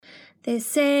They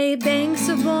say banks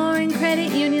are boring,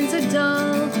 credit unions are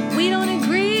dull. We don't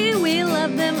agree, we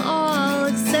love them all,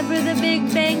 except for the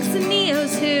big banks and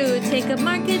neos who take up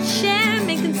market share,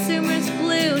 make consumers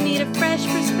blue. Need a fresh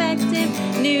perspective,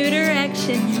 new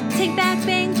direction. Take back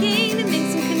banking to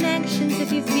make some connections.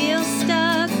 If you feel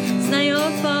stuck, it's not your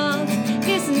fault.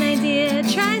 Here's an idea,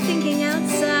 try thinking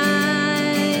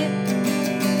outside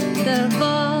the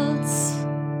vaults.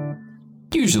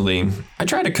 Usually, I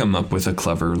try to come up with a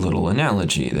clever little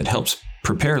analogy that helps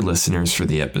prepare listeners for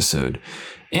the episode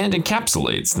and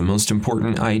encapsulates the most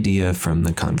important idea from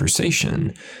the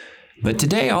conversation. But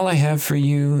today, all I have for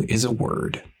you is a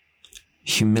word: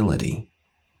 humility.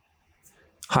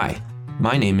 Hi,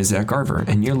 my name is Zach Garver,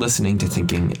 and you're listening to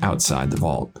Thinking Outside the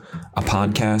Vault, a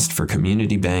podcast for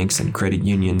community banks and credit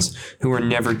unions who are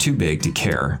never too big to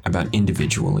care about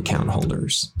individual account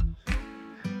holders.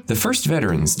 The first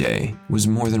Veterans Day was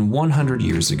more than 100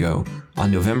 years ago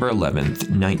on November 11th,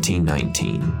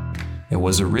 1919. It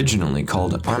was originally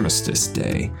called Armistice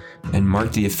Day and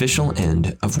marked the official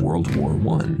end of World War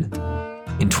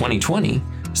I. In 2020,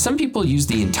 some people use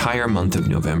the entire month of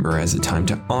November as a time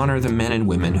to honor the men and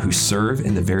women who serve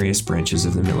in the various branches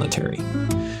of the military.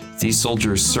 These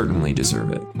soldiers certainly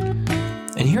deserve it.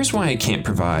 And here's why I can't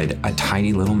provide a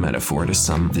tiny little metaphor to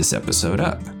sum this episode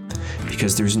up.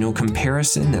 Because there's no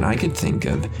comparison that I could think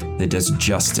of that does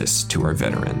justice to our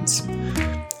veterans.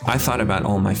 I thought about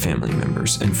all my family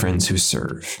members and friends who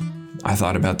serve. I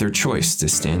thought about their choice to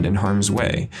stand in harm's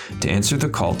way, to answer the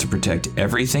call to protect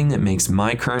everything that makes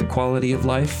my current quality of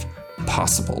life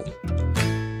possible.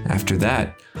 After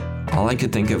that, all I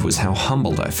could think of was how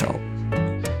humbled I felt,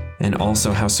 and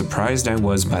also how surprised I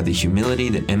was by the humility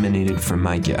that emanated from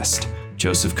my guest,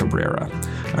 Joseph Cabrera,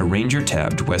 a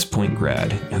Ranger-tabbed West Point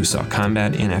grad who saw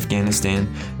combat in Afghanistan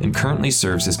and currently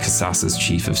serves as CASASA's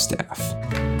chief of staff.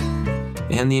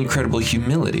 And the incredible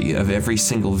humility of every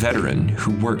single veteran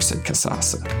who works at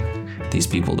CASASA. These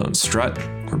people don't strut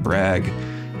or brag,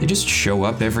 they just show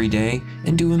up every day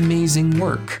and do amazing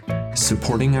work,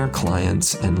 supporting our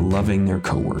clients and loving their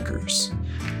coworkers.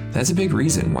 That's a big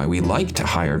reason why we like to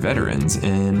hire veterans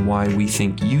and why we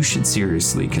think you should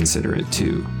seriously consider it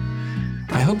too.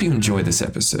 I hope you enjoy this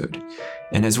episode,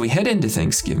 and as we head into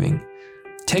Thanksgiving,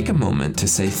 take a moment to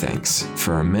say thanks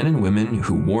for our men and women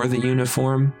who wore the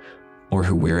uniform or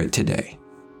who wear it today.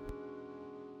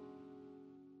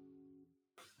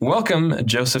 Welcome,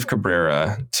 Joseph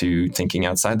Cabrera, to Thinking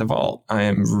Outside the Vault. I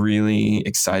am really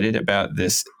excited about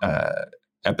this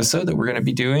episode that we're going to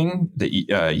be doing. That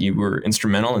you were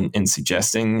instrumental in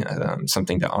suggesting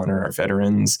something to honor our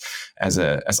veterans as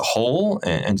a whole,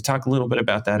 and to talk a little bit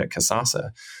about that at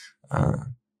CASASA.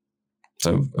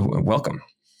 So welcome.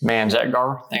 Man, Zach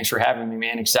Garver, thanks for having me,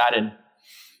 man. Excited.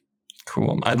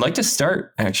 Cool. I'd like to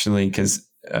start actually, because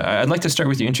I'd like to start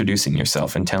with you introducing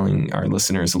yourself and telling our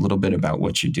listeners a little bit about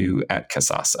what you do at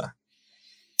CASASA.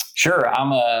 Sure.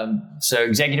 I'm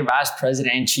executive vice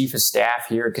president and chief of staff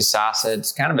here at CASASA.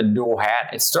 It's kind of a dual hat.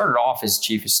 It started off as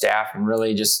chief of staff and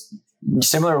really just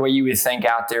similar to what you would think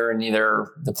out there in either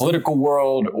the political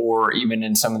world or even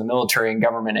in some of the military and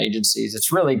government agencies.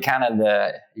 It's really kind of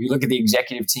you look at the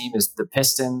executive team as the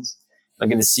pistons, look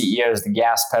at the CEO as the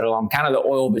gas pedal. I'm kind of the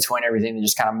oil between everything that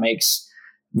just kind of makes,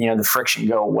 the friction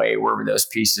go away wherever those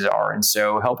pieces are. And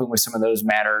so helping with some of those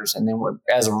matters. And then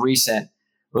as of recent,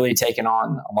 really taking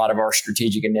on a lot of our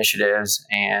strategic initiatives.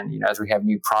 And, as we have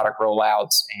new product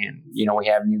rollouts and, we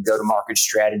have new go-to-market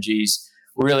strategies,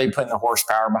 we're really putting the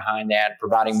horsepower behind that,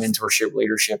 providing mentorship,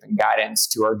 leadership, and guidance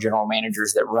to our general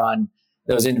managers that run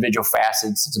those individual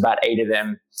facets. It's about 8 of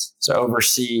them. So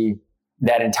oversee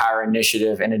that entire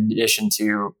initiative in addition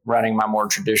to running my more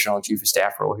traditional chief of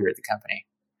staff role here at the company.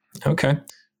 Okay.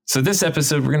 So this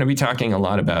episode, we're going to be talking a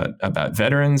lot about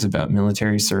veterans, about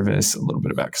military service, a little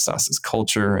bit about CASASA's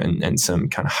culture, and some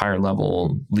kind of higher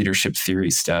level leadership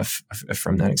theory stuff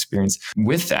from that experience.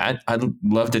 With that, I'd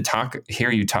love to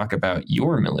hear you talk about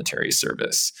your military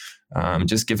service.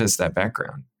 Just give us that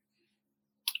background.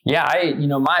 Yeah,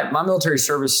 my military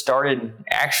service started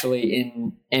actually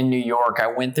in New York. I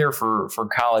went there for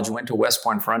college, went to West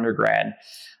Point for undergrad.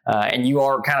 And you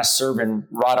are kind of serving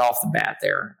right off the bat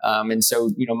there. And so,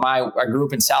 I grew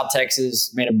up in South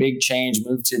Texas, made a big change,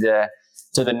 moved to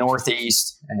the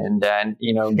Northeast and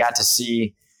got to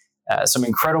see some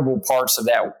incredible parts of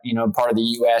that, part of the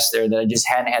U.S. there that I just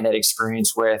hadn't had that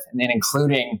experience with. And then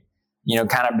including,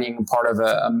 kind of being part of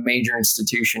a major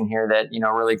institution here that,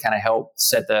 really kind of helped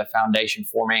set the foundation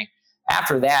for me.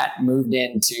 After that, moved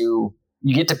into,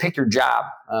 you get to pick your job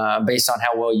based on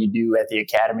how well you do at the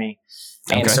academy.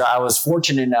 And so I was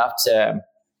fortunate enough to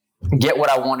get what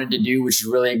I wanted to do, which is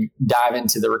really dive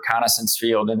into the reconnaissance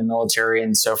field in the military.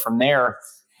 And so from there,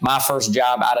 my first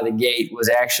job out of the gate was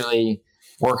actually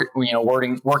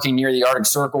working near the Arctic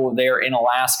Circle there in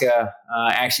Alaska,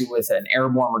 actually with an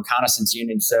airborne reconnaissance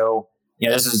unit. So,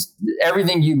 this is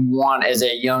everything you'd want as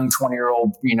a young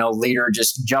 20-year-old, leader,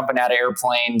 just jumping out of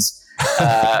airplanes,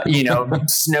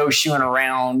 snowshoeing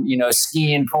around,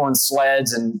 skiing, pulling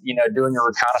sleds, and, doing your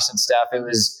reconnaissance stuff. It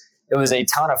was a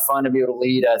ton of fun to be able to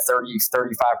lead a 30,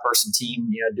 35 person team,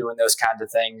 doing those kinds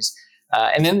of things.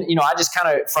 And then, I just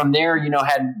kind of from there,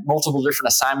 had multiple different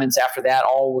assignments after that,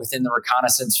 all within the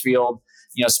reconnaissance field,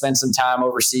 spent some time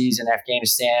overseas in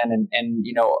Afghanistan and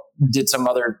did some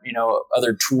other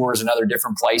tours in other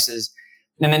different places.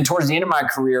 And then towards the end of my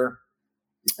career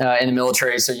in the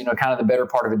military, so, kind of the better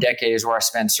part of a decade is where I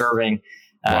spent serving.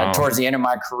 Wow. Towards the end of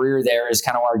my career there is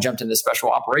kind of where I jumped into the special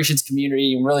operations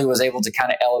community and really was able to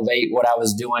kind of elevate what I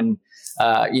was doing,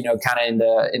 kind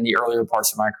of in the earlier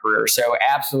parts of my career. So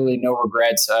absolutely no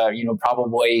regrets.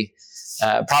 Probably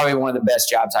one of the best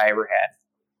jobs I ever had.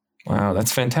 Wow,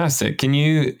 that's fantastic. Can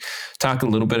you talk a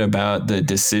little bit about the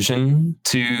decision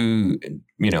to,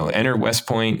 enter West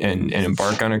Point and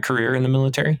embark on a career in the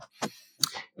military?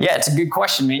 Yeah, it's a good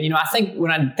question, man. I think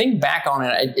when I think back on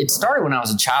it, it started when I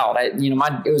was a child.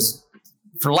 It was,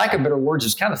 for lack of better words, it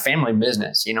was kind of family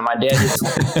business. My dad,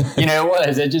 it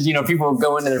was. It just, people would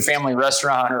go into their family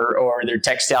restaurant or their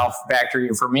textile factory.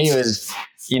 And for me, it was,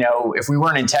 if we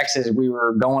weren't in Texas, we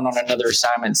were going on another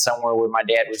assignment somewhere where my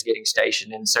dad was getting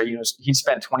stationed. And so, he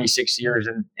spent 26 years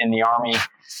in the Army.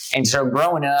 And so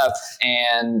growing up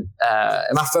and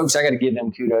my folks, I got to give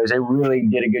them kudos. They really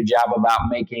did a good job about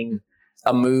making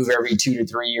a move every 2 to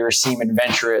 3 years seem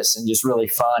adventurous and just really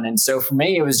fun. And so for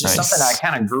me, it was just something I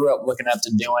kind of grew up looking up to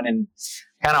doing. And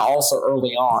kind of also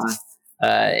early on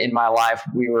in my life,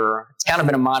 it's kind of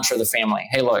been a mantra of the family.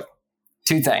 Hey, look,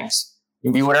 2 things. You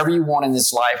can be whatever you want in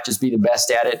this life, just be the best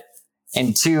at it.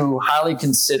 And 2, highly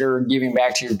consider giving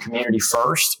back to your community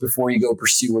first before you go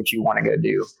pursue what you want to go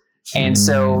do. And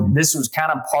so this was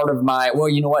kind of part of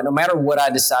no matter what I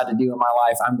decide to do in my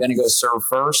life, I'm going to go serve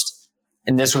first.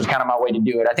 And this was kind of my way to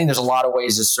do it. I think there's a lot of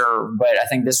ways to serve, but I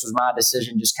think this was my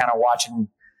decision, just kind of watching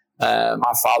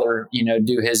my father,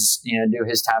 do his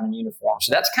time in uniform.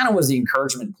 So that's kind of was the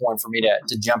encouragement point for me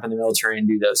to jump in the military and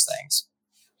do those things.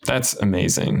 That's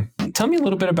amazing. Tell me a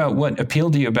little bit about what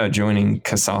appealed to you about joining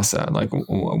CASASA. Like,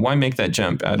 why make that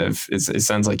jump out of, it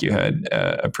sounds like you had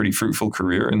a pretty fruitful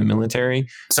career in the military.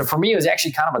 So for me, it was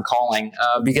actually kind of a calling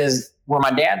because where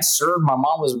my dad served, my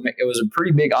mom was a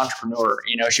pretty big entrepreneur.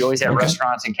 She always had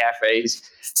restaurants and cafes.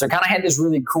 So I kind of had this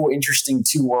really cool, interesting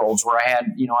 2 worlds where I had,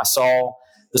 I saw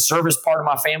the service part of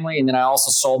my family, and then I also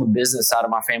saw the business side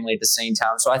of my family at the same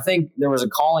time. So I think there was a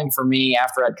calling for me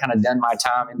after I'd kind of done my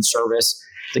time in service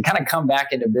to kind of come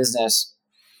back into business.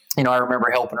 I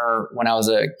remember helping her when I was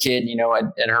a kid,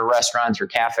 at her restaurants or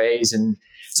cafes. And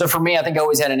so for me, I think I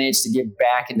always had an itch to get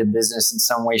back into business in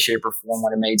some way, shape, or form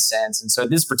when it made sense. And so at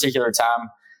this particular time,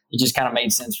 it just kind of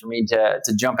made sense for me to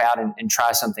jump out and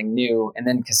try something new. And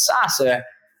then CASASA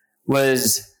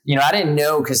was, I didn't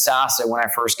know CASASA when I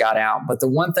first got out. But the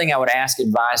one thing I would ask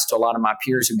advice to a lot of my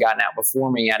peers who've gotten out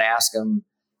before me, I'd ask them,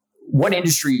 what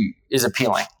industry is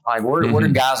appealing? Like, where do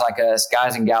guys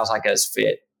and gals like us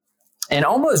fit? And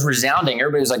almost resounding,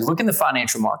 everybody was like, look in the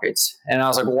financial markets. And I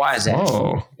was like, well, why is that?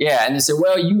 Oh. Yeah. And they said,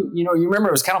 well, you remember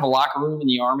it was kind of a locker room in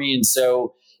the Army. And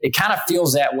so it kind of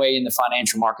feels that way in the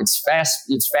financial markets.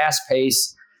 It's fast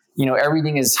paced.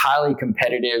 Everything is highly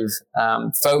competitive.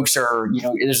 Folks are,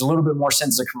 there's a little bit more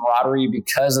sense of camaraderie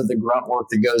because of the grunt work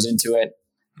that goes into it.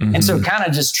 Mm-hmm. And so kind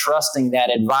of just trusting that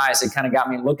advice, it kind of got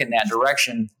me looking that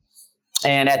direction.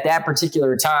 And at that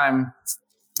particular time,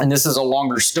 and this is a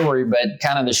longer story, but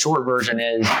kind of the short version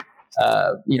is,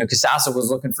 CASASA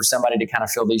was looking for somebody to kind of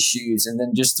fill these shoes. And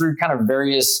then just through kind of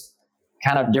various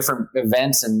kind of different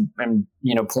events and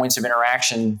points of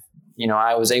interaction,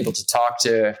 I was able to talk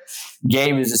to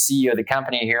Gabe, who's the CEO of the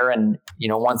company here. And,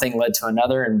 one thing led to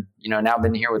another. And, now I've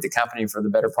been here with the company for the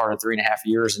better part of 3.5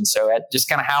 years. And so at just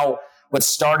kind of what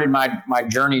started my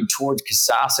journey towards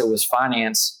CASASA was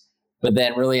finance, but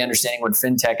then really understanding what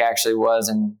fintech actually was.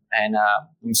 And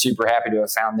I'm super happy to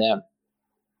have found us.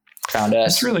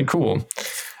 That's really cool.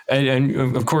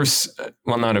 And of course,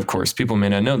 well, not of course, people may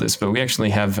not know this, but we actually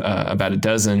have about a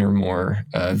dozen or more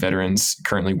veterans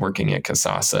currently working at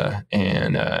CASASA.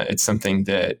 And it's something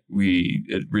that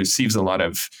it receives a lot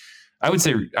of, I would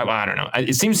say, I don't know.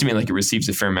 It seems to me like it receives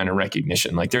a fair amount of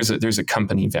recognition. Like there's a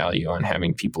company value on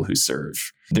having people who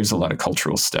serve. There's a lot of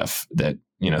cultural stuff that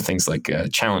things like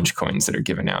challenge coins that are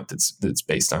given out that's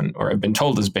based on, or I've been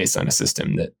told is based on a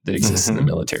system that exists in the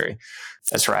military.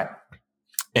 That's right.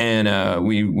 And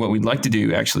what we'd like to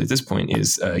do actually at this point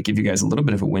is give you guys a little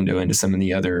bit of a window into some of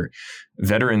the other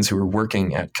veterans who are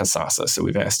working at Kasasa. So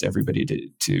we've asked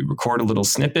everybody to record a little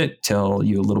snippet, tell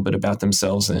you a little bit about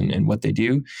themselves and what they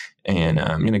do. And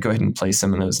I'm going to go ahead and play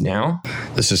some of those now.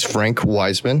 This is Frank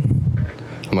Wiseman.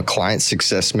 I'm a client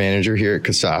success manager here at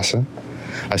Kasasa.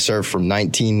 I served from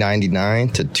 1999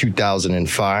 to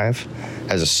 2005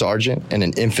 as a sergeant and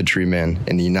an infantryman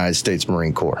in the United States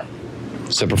Marine Corps.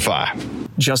 Semper Fi.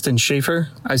 Justin Schaefer.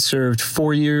 I served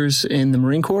 4 years in the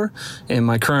Marine Corps, and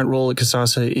my current role at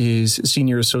Kasasa is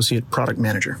Senior Associate Product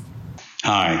Manager.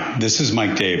 Hi, this is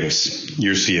Mike Davis,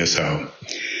 your CSO.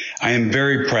 I am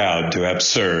very proud to have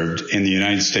served in the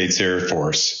United States Air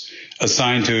Force,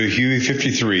 assigned to a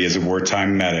Huey-53 as a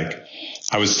wartime medic.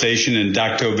 I was stationed in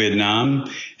Dak To, Vietnam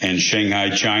and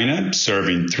Shanghai, China,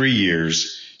 serving 3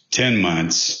 years, 10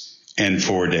 months, and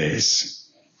 4 days.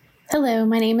 Hello,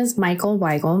 my name is Michael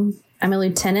Weigel. I'm a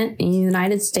lieutenant in the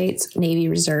United States Navy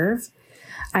Reserve.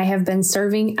 I have been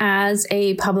serving as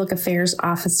a public affairs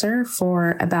officer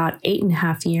for about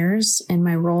 8.5 years, and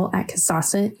my role at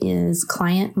Kasasa is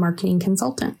client marketing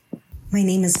consultant. My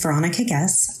name is Veronica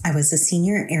Guess. I was a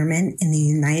senior airman in the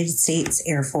United States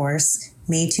Air Force,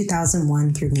 May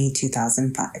 2001 through May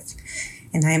 2005,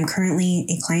 and I am currently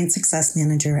a client success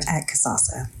manager at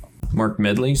Kasasa. Mark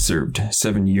Medley served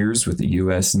 7 years with the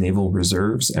U.S. Naval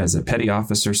Reserves as a petty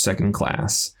officer 2nd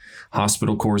class,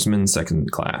 hospital corpsman 2nd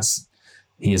class.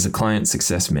 He is a client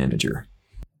success manager.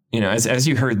 As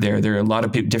you heard there are a lot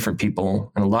of different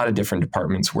people and a lot of different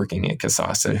departments working at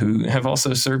Kasasa who have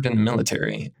also served in the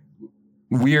military.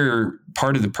 We're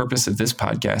part of the purpose of this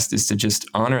podcast is to just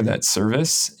honor that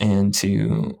service and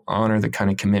to honor the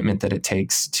kind of commitment that it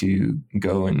takes to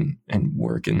go and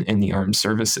work in the armed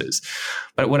services.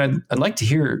 But what I'd like to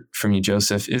hear from you,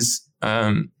 Joseph, is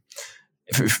a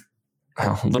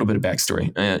little bit of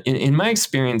backstory. In my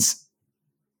experience,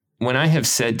 when I have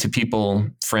said to people,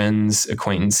 friends,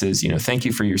 acquaintances, thank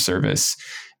you for your service,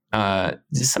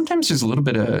 sometimes there's a little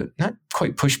bit of not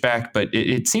quite pushback, but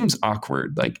it seems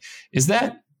awkward. Like,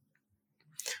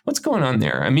 what's going on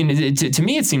there? I mean, to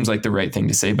me, it seems like the right thing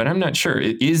to say, but I'm not sure.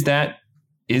 Is that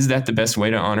the best way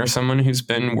to honor someone who's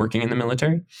been working in the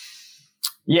military?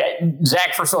 Yeah,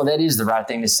 Zach, first of all, that is the right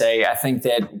thing to say. I think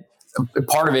that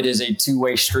part of it is a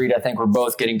two-way street. I think we're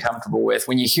both getting comfortable with.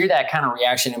 When you hear that kind of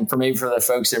reaction, and for the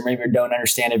folks that maybe don't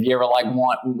understand, if you ever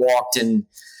walked and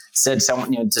said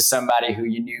someone, to somebody who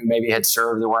you knew maybe had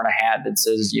served, they're wearing a hat that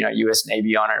says, U.S.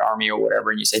 Navy on it, Army or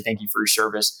whatever, and you say, thank you for your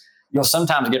service, you'll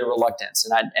sometimes get a reluctance.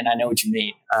 And I know what you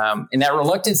mean. And that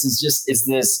reluctance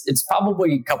it's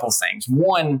probably a couple things.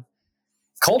 One,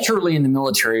 culturally in the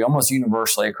military, almost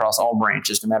universally across all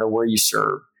branches, no matter where you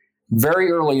serve,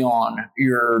 very early on,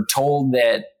 you're told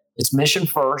that it's mission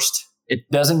first. It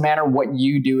doesn't matter what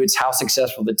you do. It's how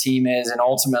successful the team is. And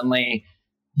ultimately,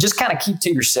 just kind of keep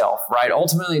to yourself, right?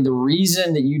 Ultimately, the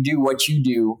reason that you do what you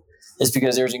do is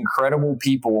because there's incredible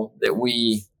people that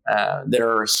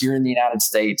are here in the United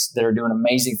States that are doing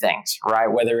amazing things, right?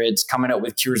 Whether it's coming up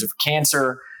with cures of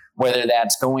cancer, whether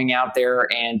that's going out there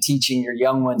and teaching your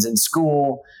young ones in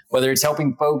school, whether it's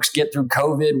helping folks get through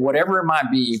COVID, whatever it might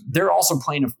be, they're also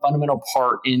playing a fundamental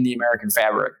part in the American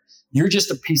fabric. You're just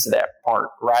a piece of that part,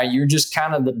 right? You're just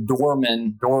kind of the door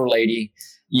lady,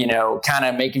 kind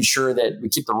of making sure that we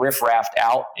keep the riffraff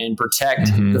out and protect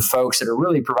the folks that are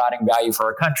really providing value for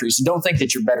our country. So don't think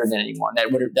that you're better than anyone.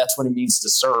 That's what it means to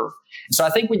serve. And so I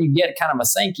think when you get kind of a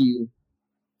thank you,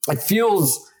 it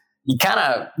feels you kind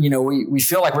of, we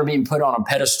feel like we're being put on a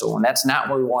pedestal, and that's not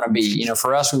where we want to be.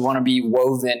 For us, we want to be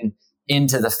woven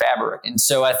into the fabric. And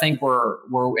so I think we're,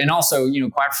 and also,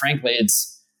 quite frankly,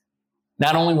 it's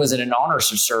not only was it an honor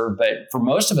to serve, but for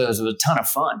most of us, it was a ton of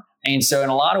fun. And so in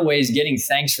a lot of ways, getting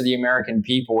thanks for the American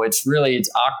people, it's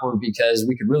awkward because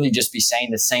we could really just be saying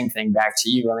the same thing back to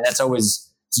you. I mean,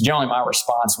 it's generally my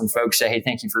response when folks say, hey,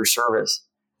 thank you for your service.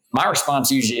 My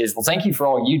response usually is, well, thank you for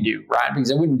all you do, right? Because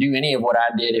I wouldn't do any of what I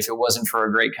did if it wasn't for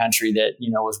a great country that,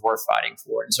 was worth fighting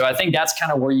for. And so I think that's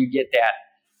kind of where you get that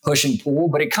push and pull,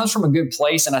 but it comes from a good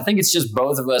place. And I think it's just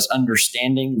both of us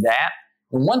understanding that.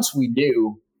 And once we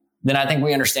do, then I think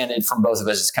we understand it from both of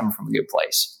us. It's coming from a good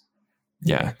place.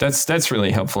 Yeah, that's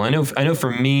really helpful. I know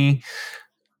for me,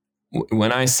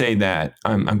 when I say that,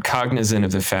 I'm cognizant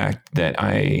of the fact that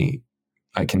I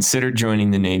considered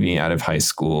joining the Navy out of high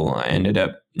school. I ended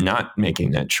up not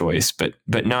making that choice, but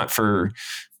not for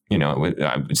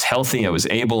I was healthy, I was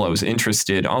able, I was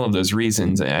interested, all of those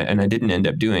reasons, and I didn't end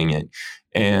up doing it.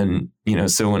 And,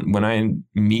 so when I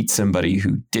meet somebody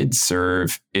who did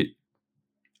serve it,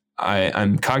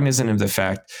 I'm cognizant of the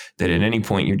fact that at any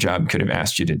point your job could have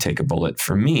asked you to take a bullet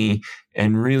for me.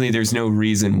 And really, there's no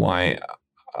reason why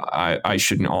I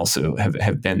shouldn't also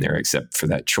have been there except for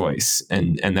that choice.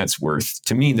 And that's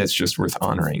to me, that's just worth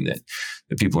honoring that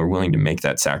people are willing to make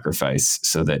that sacrifice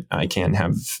so that I can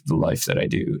have the life that I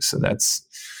do. So that's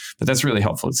really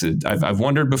helpful. I've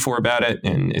wondered before about it,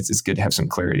 and it's good to have some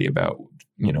clarity about,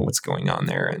 what's going on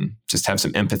there and just have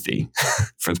some empathy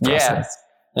for the process.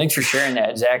 Yeah. Thanks for sharing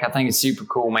that, Zach. I think it's super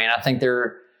cool, man. I think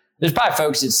there's probably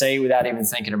folks that say without even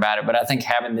thinking about it, but I think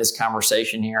having this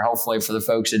conversation here, hopefully for the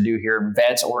folks that do hear,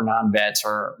 vets or non-vets,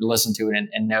 or listen to it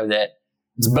and know that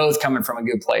it's both coming from a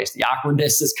good place. The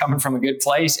awkwardness is coming from a good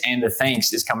place, and the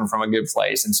thanks is coming from a good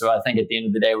place. And so I think at the end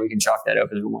of the day, we can chalk that up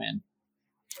as a win.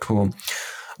 Cool.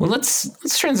 Well, let's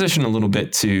transition a little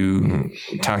bit to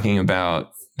talking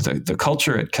about the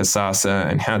culture at Kasasa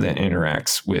and how that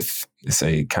interacts with,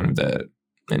 say, kind of the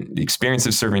experience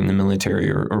of serving in the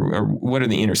military, or what are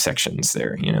the intersections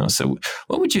there? So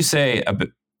what would you say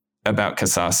about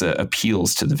Kasasa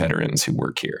appeals to the veterans who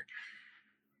work here?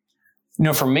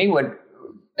 For me,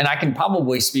 and I can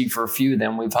probably speak for a few of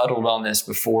them, we've huddled on this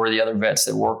before, the other vets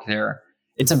that work there.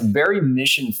 It's a very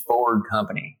mission forward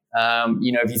company.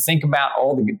 If you think about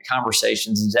all the good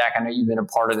conversations, and Zach, I know you've been a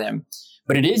part of them,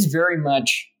 but it is very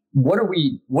much, what are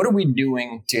we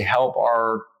doing to help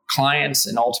our clients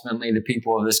and ultimately the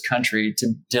people of this country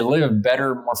to live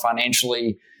better, more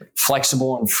financially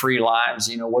flexible and free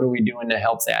lives? What are we doing to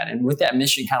help that? And with that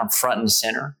mission kind of front and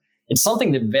center, it's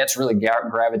something that vets really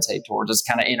gravitate towards. It's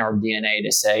kind of in our DNA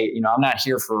to say, I'm not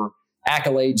here for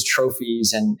accolades,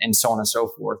 trophies, and so on and so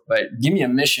forth, but give me a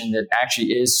mission that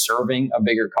actually is serving a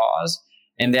bigger cause,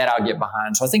 and that I'll get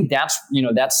behind. So I think that's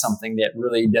something that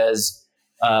really does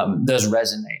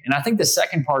resonate. And I think the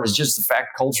second part is just the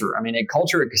fact culture. I mean, a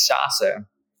culture at Kasasa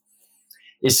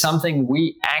is something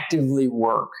we actively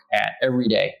work at every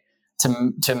day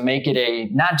to make it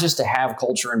not just to have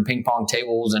culture and ping pong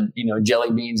tables and,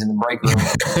 jelly beans in the break room,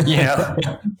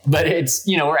 but it's,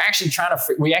 we're actually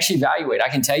we actually evaluate. I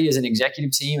can tell you as an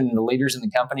executive team and the leaders in the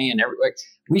company and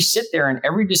we sit there, and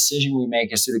every decision we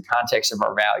make is through the context of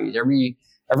our values.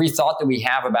 Every thought that we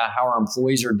have about how our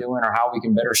employees are doing or how we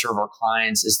can better serve our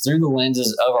clients is through the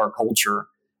lenses of our culture.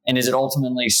 And is it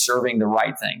ultimately serving the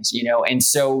right things, And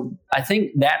so I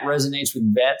think that resonates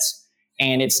with vets.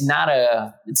 And it's not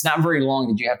very long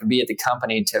that you have to be at the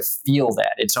company to feel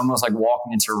that. It's almost like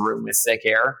walking into a room with thick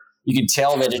air. You can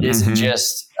tell that it isn't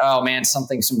just, oh man, some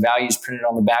values printed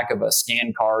on the back of a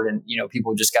scan card, and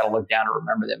people just got to look down to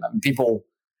remember them. I mean, people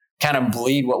kind of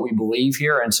bleed what we believe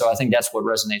here. And so I think that's what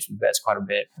resonates with vets quite a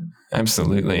bit.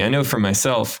 Absolutely. I know for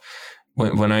myself,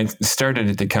 when I started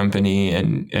at the company,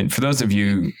 and for those of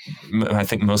you, I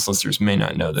think most listeners may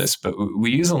not know this, but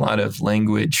we use a lot of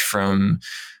language from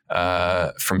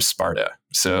Sparta.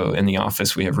 So in the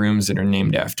office, we have rooms that are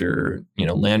named after,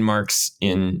 landmarks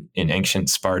in ancient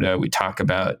Sparta. We talk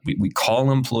about, we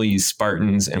call employees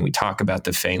Spartans, and we talk about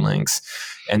the phalanx.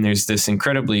 And there's this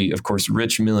incredibly, of course,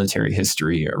 rich military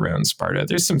history around Sparta.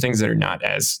 There's some things that are not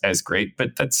as great,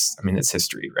 but that's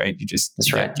history, right?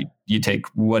 That's right. You take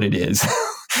what it is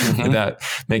without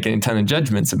making a ton of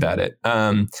judgments about it.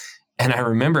 And I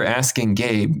remember asking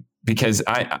Gabe, because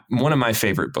one of my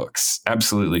favorite books,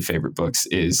 absolutely favorite books,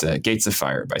 is Gates of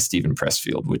Fire by Stephen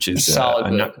Pressfield, which is a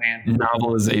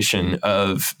novelization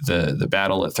of the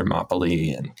battle at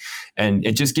Thermopylae, and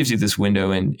it just gives you this window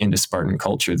into Spartan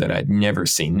culture that I'd never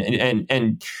seen.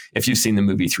 And if you've seen the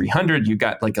movie 300, you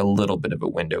got like a little bit of a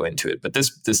window into it. But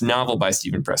this novel by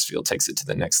Stephen Pressfield takes it to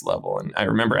the next level. And I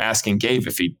remember asking Gabe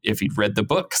if he'd read the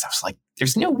book, because I was like,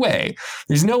 there's no way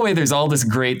there's all this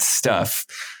great stuff.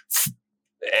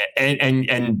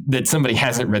 And that somebody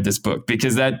hasn't read this book,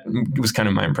 because that was kind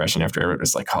of my impression after I read it.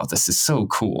 It's like, oh, this is so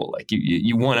cool. Like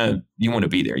you want to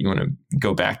be there. You want to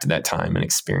go back to that time and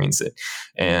experience it.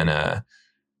 And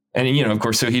of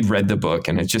course, so he'd read the book,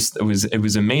 and it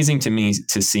was amazing to me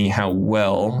to see how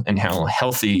well and how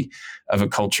healthy of a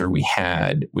culture we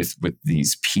had with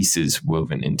these pieces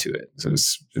woven into it. So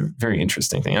it's a very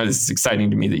interesting thing. It's exciting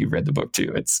to me that you read the book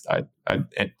too.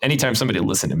 Anytime somebody will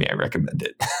listen to me, I recommend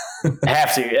it. I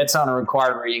have to. It's on a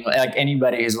required reading. Like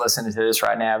anybody who's listening to this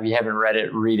right now, if you haven't read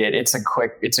it, read it. It's a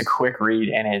quick read,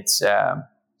 and it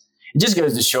just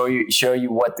goes to show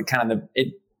you what the kind of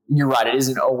you're right. It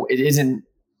isn't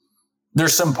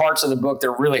there's some parts of the book that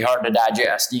are really hard to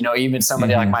digest. Even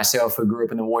somebody like myself who grew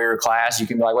up in the warrior class, you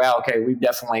can be like, well, okay, we've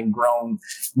definitely grown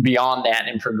beyond that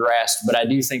and progressed. But I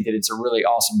do think that it's a really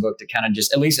awesome book to kind of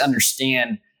just at least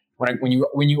understand when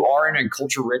you are in a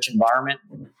culture rich environment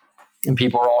and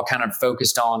people are all kind of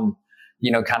focused on,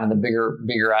 kind of the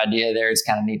bigger idea there. It's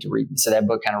kind of neat to read. So that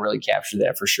book kind of really captured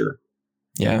that for sure.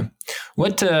 Yeah.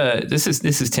 What, this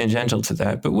is tangential to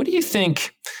that, but what do you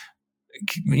think,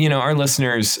 our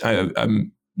listeners,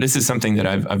 this is something that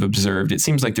I've observed. It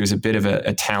seems like there's a bit of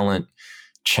a talent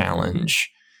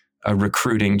challenge, a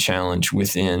recruiting challenge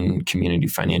within community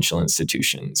financial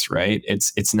institutions, right?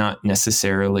 It's not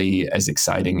necessarily as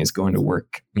exciting as going to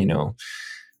work,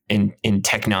 in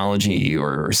technology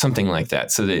or something like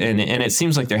that. So and it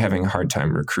seems like they're having a hard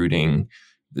time recruiting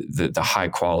the high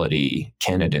quality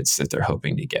candidates that they're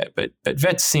hoping to get. But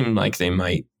vets seem like they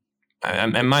might.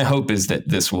 And my hope is that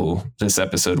this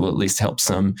episode will at least help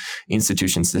some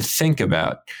institutions to think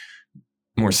about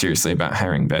more seriously about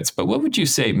hiring vets. But what would you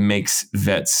say makes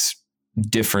vets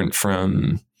different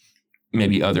from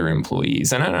maybe other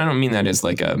employees? And I don't mean that as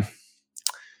like a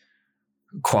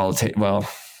qualitative. Well,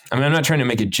 I'm not trying to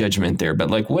make a judgment there, but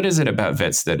like, what is it about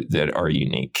vets that are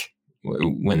unique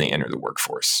when they enter the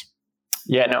workforce?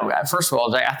 Yeah, no. First of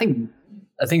all, I think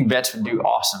vets would do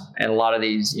awesome. And a lot of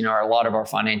these, a lot of our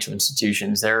financial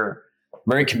institutions, they're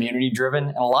very community driven.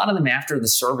 And a lot of them after the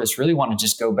service really want to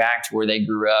just go back to where they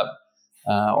grew up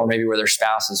or maybe where their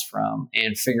spouse is from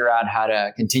and figure out how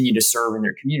to continue to serve in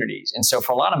their communities. And so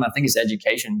for a lot of them, I think it's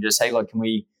education. Just, hey, look, can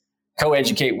we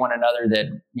co-educate one another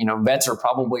that, vets are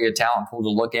probably a talent pool to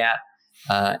look at.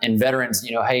 And veterans,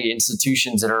 hey,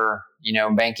 institutions that are,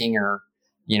 banking or,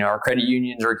 our credit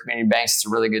unions or community banks, it's a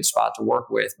really good spot to work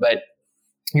with. But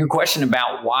your question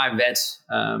about why vets,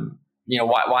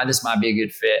 why this might be a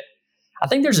good fit. I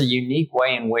think there's a unique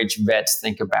way in which vets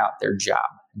think about their job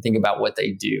and think about what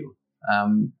they do.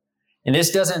 And this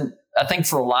doesn't, I think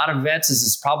for a lot of vets, this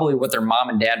is probably what their mom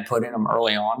and dad put in them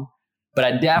early on. But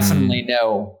I definitely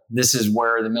know this is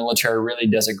where the military really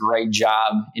does a great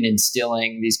job in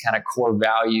instilling these kind of core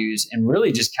values and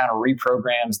really just kind of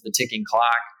reprograms the ticking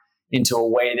clock into a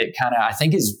way that kind of, I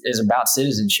think is about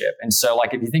citizenship. And so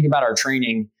like, if you think about our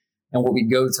training and what we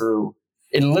go through,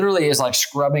 it literally is like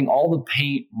scrubbing all the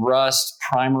paint, rust,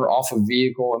 primer off a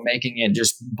vehicle and making it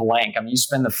just blank. I mean, you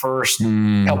spend the first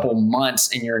couple months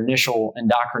in your initial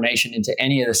indoctrination into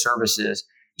any of the services,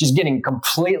 just getting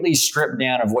completely stripped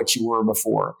down of what you were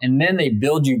before. And then they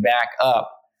build you back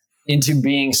up into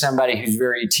being somebody who's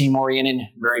very team oriented,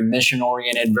 very mission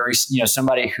oriented, very,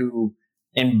 somebody who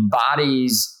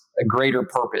embodies a greater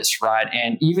purpose, right?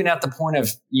 And even at the point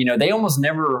of, they almost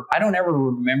never, I don't ever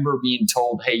remember being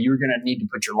told, hey, you're going to need to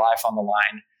put your life on the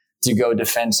line to go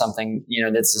defend something,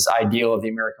 that's this ideal of the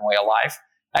American way of life.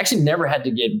 I actually never had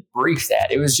to get briefed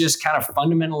that. It was just kind of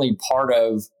fundamentally part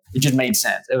of, it just made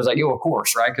sense. It was like, of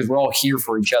course, right? Because we're all here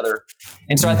for each other.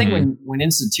 And so I think when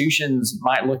institutions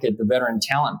might look at the veteran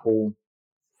talent pool,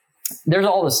 there's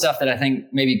all the stuff that I think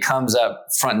maybe comes up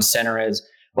front and center as,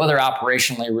 well, they're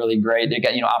operationally really great. They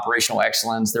got, operational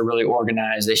excellence. They're really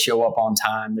organized. They show up on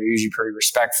time. They're usually pretty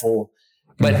respectful.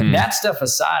 But that stuff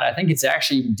aside, I think it's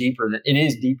actually deeper than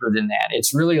that.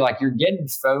 It's really like you're getting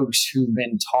folks who've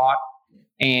been taught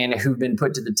and who've been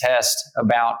put to the test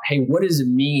about, hey, what does it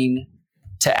mean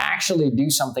to actually do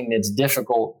something that's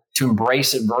difficult, to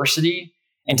embrace adversity,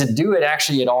 and to do it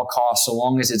actually at all costs, so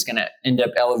long as it's going to end up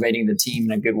elevating the team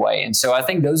in a good way. And so I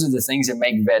think those are the things that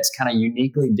make vets kind of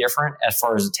uniquely different as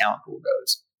far as the talent pool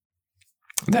goes.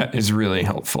 That is really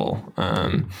helpful.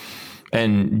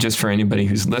 And just for anybody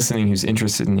who's listening, who's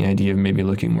interested in the idea of maybe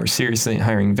looking more seriously at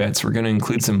hiring vets, we're going to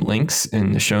include some links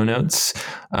in the show notes,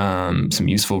 some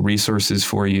useful resources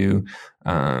for you,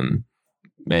 and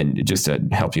just to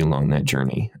help you along that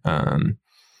journey. And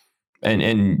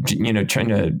trying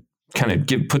to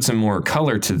kind of put some more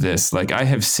color to this. Like I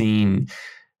have seen,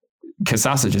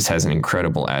 CASASA just has an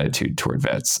incredible attitude toward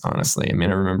vets, honestly. I mean,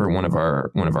 I remember one of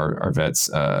our vets,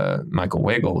 Michael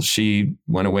Wagle, she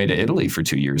went away to Italy for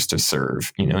 2 years to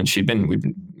serve, and we've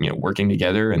been, working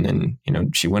together, and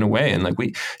then, she went away, and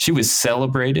she was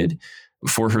celebrated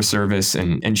for her service,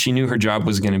 and she knew her job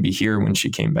was going to be here when she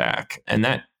came back. And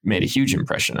that made a huge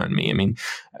impression on me. I mean,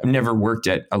 I've never worked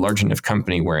at a large enough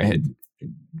company where I had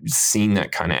seen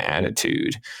that kind of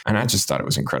attitude, and I just thought it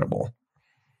was incredible.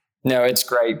 No, it's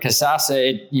great.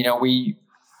 CASASA,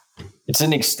 it's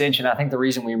an extension. I think the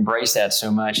reason we embrace that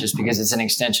so much is because it's an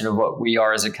extension of what we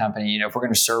are as a company. If we're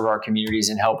going to serve our communities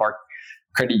and help our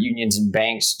credit unions and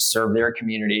banks serve their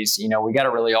communities, we got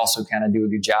to really also kind of do a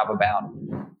good job about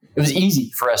it was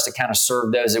easy for us to kind of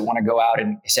serve those that want to go out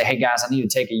and say, hey guys, I need to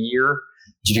take a year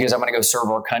just because I'm going to go serve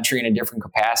our country in a different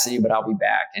capacity, but I'll be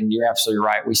back. And you're absolutely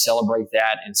right. We celebrate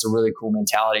that. And it's a really cool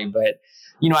mentality. But,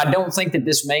 I don't think that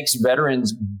this makes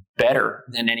veterans better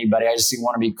than anybody. I just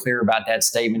want to be clear about that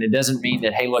statement. It doesn't mean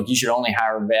that, hey, look, you should only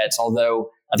hire vets,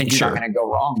 although I think you're not going to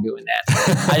go wrong doing that.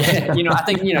 I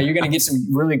think, you're going to get some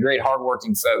really great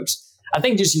hardworking folks. I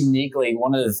think just uniquely,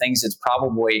 one of the things that's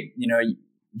probably,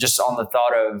 just on the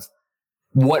thought of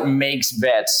what makes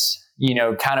vets,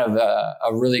 kind of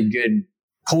a really good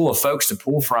pool of folks to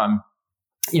pull from.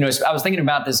 I was thinking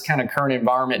about this kind of current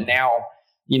environment now,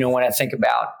 when I think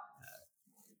about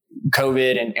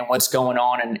COVID and what's going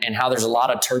on and how there's a lot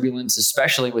of turbulence,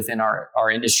 especially within our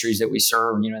industries that we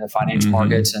serve, in the financial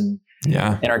markets and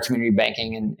in our community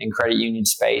banking and credit union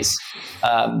space.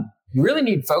 You really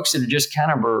need folks that are just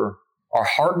kind of are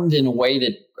hardened in a way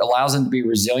that allows them to be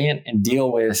resilient and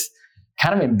deal with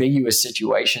kind of ambiguous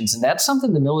situations. And that's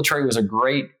something the military was a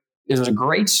great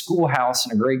schoolhouse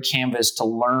and a great canvas to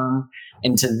learn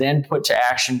and to then put to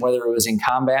action, whether it was in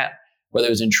combat, whether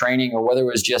it was in training, or whether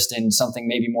it was just in something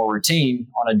maybe more routine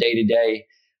on a day-to-day.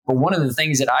 But one of the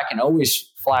things that I can always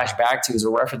flash back to as a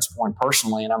reference point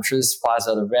personally, and I'm sure this applies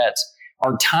to other vets,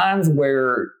 are times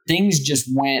where things just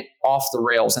went off the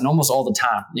rails, and almost all the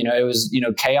time. It was,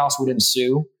 chaos would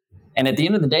ensue. And at the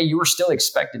end of the day, you were still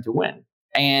expected to win.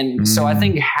 And so I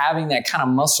think having that kind of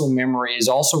muscle memory is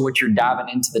also what you're diving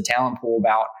into the talent pool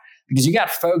about, because you got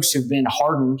folks who've been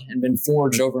hardened and been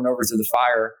forged over and over through the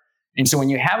fire. And so when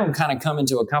you have them kind of come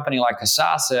into a company like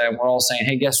Kasasa, and we're all saying,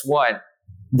 hey, guess what?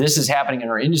 This is happening in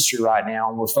our industry right now,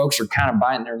 and where folks are kind of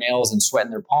biting their nails and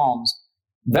sweating their palms.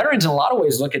 Veterans in a lot of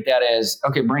ways look at that as,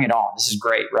 okay, bring it on. This is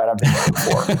great, right? I've been here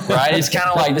before, right? It's kind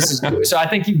of like, this is good. So I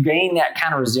think you gain that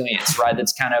kind of resilience, right?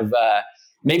 That's kind of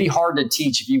maybe hard to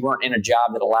teach if you weren't in a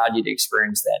job that allowed you to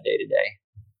experience that day to day.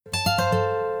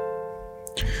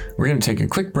 We're going to take a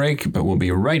quick break, but we'll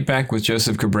be right back with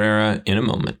Joseph Cabrera in a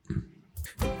moment.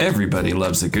 Everybody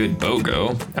loves a good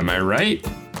BOGO, am I right?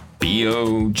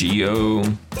 B-O-G-O,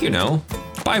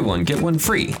 buy one, get one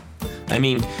free. I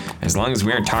mean, as long as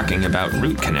we aren't talking about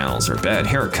root canals or bad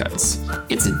haircuts,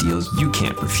 it's a deal you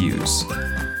can't refuse.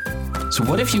 So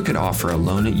what if you could offer a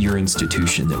loan at your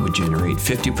institution that would generate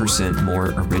 50%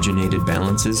 more originated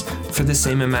balances for the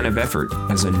same amount of effort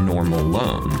as a normal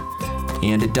loan?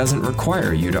 And it doesn't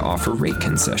require you to offer rate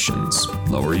concessions,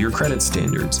 lower your credit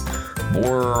standards,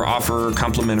 or offer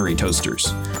complimentary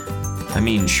toasters. I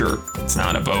mean, sure, it's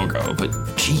not a BOGO,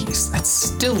 but geez, that's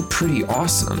still pretty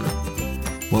awesome.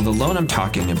 Well, the loan I'm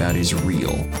talking about is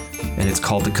real, and it's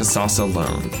called the Kasasa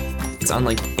loan. It's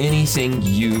unlike anything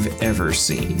you've ever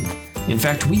seen. In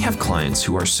fact, we have clients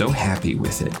who are so happy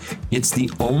with it. It's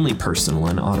the only personal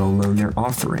and auto loan they're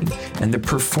offering, and the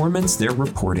performance they're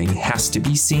reporting has to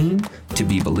be seen to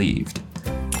be believed.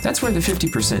 That's where the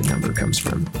 50% number comes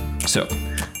from. So,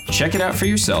 check it out for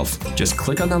yourself. Just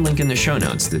click on the link in the show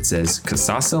notes that says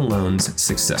Kasasa Loans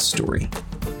Success Story.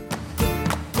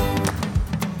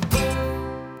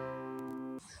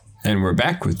 And we're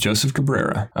back with Joseph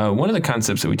Cabrera. One of the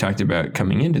concepts that we talked about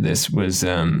coming into this was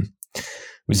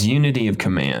unity of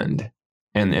command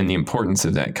and the importance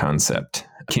of that concept.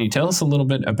 Can you tell us a little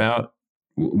bit about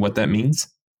what that means?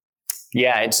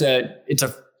 Yeah, it's a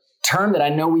term that I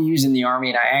know we use in the Army,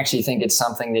 and I actually think it's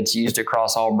something that's used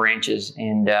across all branches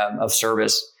and of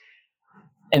service.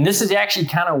 And this is actually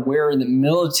kind of where the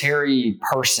military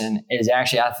person is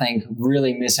actually, I think,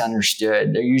 really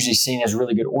misunderstood. They're usually seen as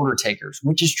really good order takers,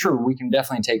 which is true. We can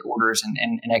definitely take orders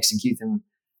and execute them,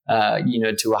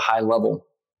 to a high level.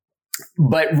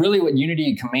 But really what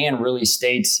unity of command really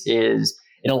states is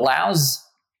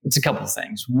it's a couple of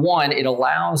things. One, it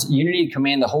allows unity of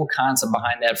command, the whole concept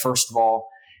behind that, first of all,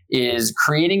 is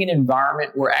creating an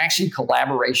environment where actually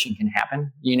collaboration can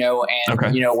happen,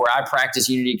 where I practice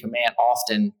unity of command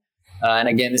often. And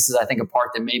again, this is, I think, a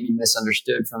part that may be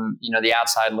misunderstood from, the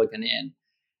outside looking in,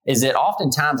 is that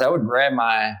oftentimes I would grab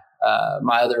my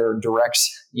other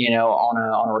directs,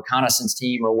 on a reconnaissance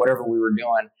team or whatever we were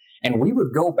doing, and we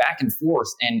would go back and forth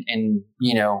and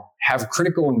have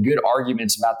critical and good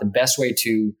arguments about the best way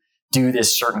to do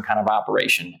this certain kind of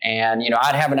operation. And,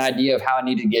 I'd have an idea of how it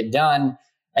needed to get done.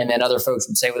 And then other folks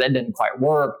would say, well, that didn't quite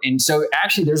work. And so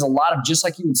actually there's a lot of, just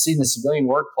like you would see in the civilian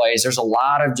workplace, there's a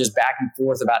lot of just back and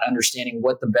forth about understanding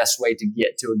what the best way to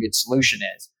get to a good solution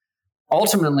is.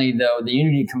 Ultimately, though, the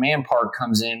unity of command part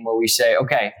comes in where we say,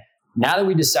 okay, now that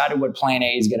we decided what plan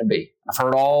A is going to be, I've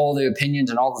heard all the opinions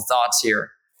and all the thoughts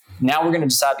here. Now we're going to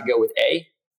decide to go with A.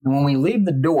 And when we leave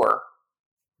the door,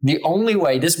 the only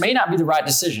way, this may not be the right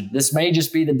decision. This may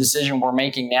just be the decision we're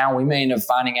making now. We may end up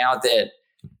finding out that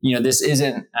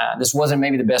this wasn't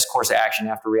maybe the best course of action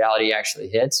after reality actually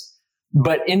hits.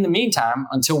 But in the meantime,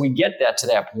 until we get that to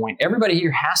that point, everybody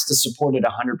here has to support it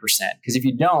 100%. Because if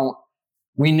you don't,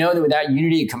 we know that without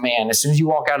unity of command, as soon as you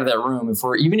walk out of that room,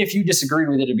 even if you disagreed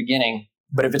with it at the beginning,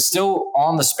 but if it's still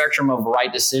on the spectrum of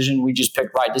right decision, we just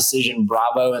picked right decision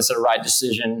Bravo instead of right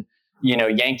decision,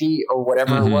 Yankee or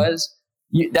whatever it was.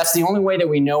 That's the only way that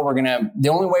we know the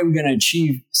only way we're going to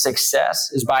achieve success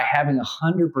is by having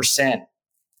 100%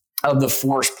 of the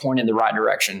force pointed in the right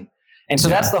direction. And so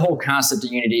that's the whole concept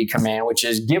of unity of command, which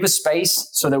is give a space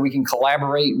so that we can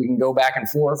collaborate, we can go back and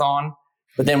forth on.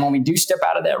 But then when we do step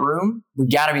out of that room, we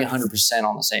got to be 100%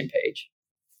 on the same page.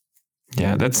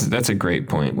 Yeah, that's a great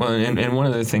point. Well, and one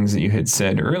of the things that you had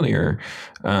said earlier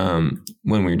when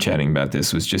we were chatting about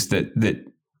this was just that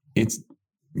it's,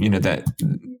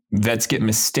 that vets get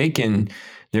mistaken.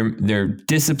 Their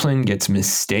discipline gets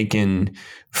mistaken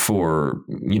for,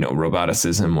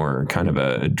 roboticism or kind of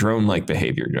a drone-like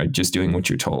behavior, right? Just doing what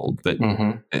you're told. But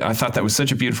I thought that was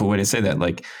such a beautiful way to say that.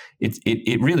 Like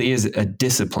it really is a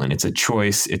discipline. It's a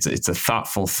choice. It's a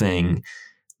thoughtful thing.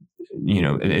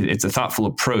 It's a thoughtful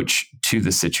approach to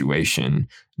the situation,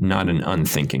 not an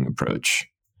unthinking approach.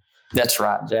 That's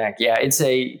right, Jack. Yeah,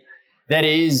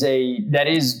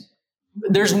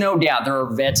 there's no doubt there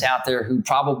are vets out there who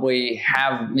probably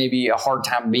have maybe a hard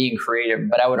time being creative,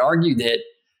 but I would argue that,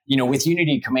 with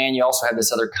unity of command, you also have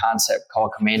this other concept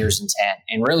called commander's intent.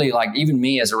 And really, like even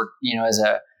me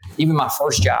even my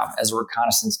first job as a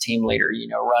reconnaissance team leader,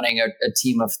 running a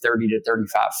team of 30 to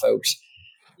 35 folks,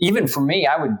 even for me,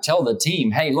 I would tell the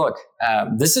team, hey, look,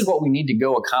 this is what we need to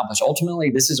go accomplish. Ultimately,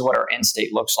 this is what our end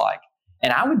state looks like.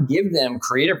 And I would give them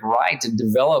creative right to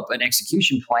develop an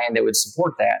execution plan that would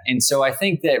support that. And so I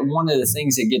think that one of the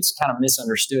things that gets kind of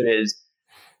misunderstood is,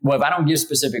 well, if I don't give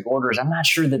specific orders, I'm not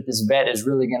sure that this vet is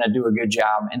really going to do a good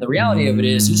job. And the reality of it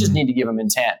is you just need to give them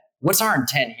intent. What's our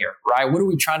intent here, right? What are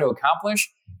we trying to accomplish?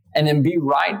 And then be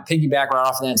right, piggyback right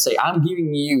off of that and say, I'm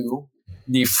giving you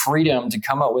the freedom to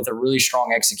come up with a really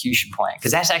strong execution plan.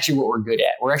 Because that's actually what we're good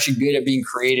at. We're actually good at being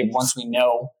creative once we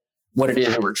know what it is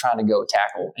that we're trying to go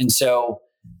tackle. And so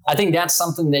I think that's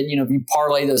something that, if you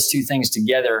parlay those two things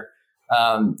together,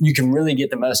 you can really get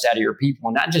the most out of your people,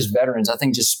 and not just veterans. I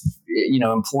think just,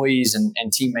 employees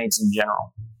and teammates in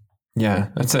general. Yeah,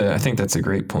 I think that's a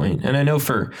great point. And I know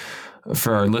for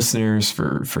our listeners,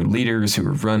 for leaders who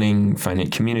are running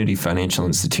community financial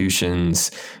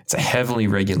institutions, it's a heavily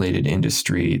regulated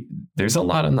industry. There's a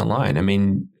lot on the line. I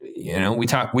mean, we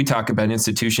talk about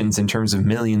institutions in terms of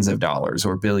millions of dollars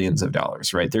or billions of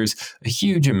dollars, right? There's a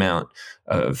huge amount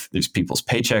there's people's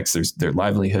paychecks, there's their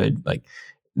livelihood. Like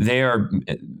they are,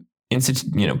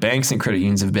 banks and credit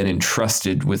unions have been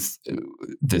entrusted with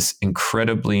this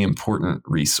incredibly important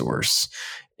resource.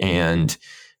 And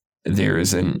there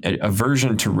is an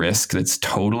aversion to risk that's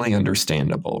totally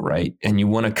understandable, right? And you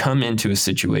want to come into a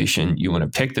situation, you want to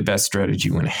pick the best strategy,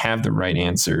 you want to have the right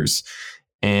answers.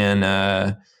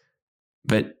 And,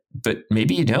 but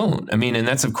maybe you don't. I mean, and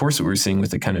that's of course what we're seeing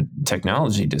with the kind of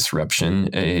technology disruption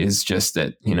is just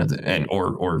that,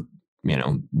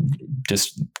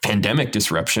 just pandemic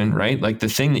disruption, right? Like the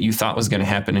thing that you thought was going to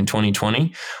happen in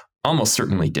 2020 almost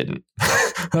certainly didn't.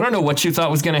 I don't know what you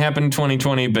thought was going to happen in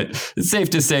 2020, but it's safe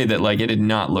to say that like it did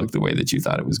not look the way that you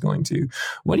thought it was going to.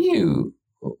 What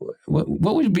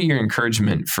would be your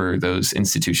encouragement for those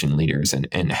institution leaders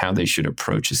and how they should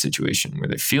approach a situation where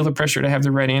they feel the pressure to have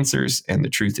the right answers and the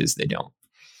truth is they don't?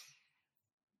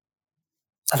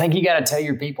 I think you got to tell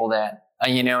your people that,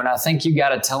 and I think you got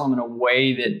to tell them in a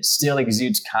way that still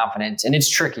exudes confidence. And it's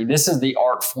tricky. This is the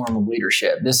art form of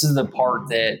leadership. This is the part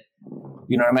that,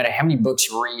 no matter how many books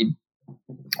you read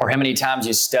or how many times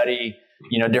you study,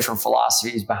 different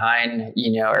philosophies behind,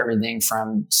 everything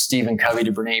from Stephen Covey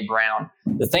to Brene Brown,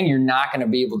 the thing you're not going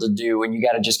to be able to do, and you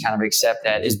got to just kind of accept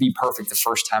that, is be perfect the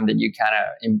first time that you kind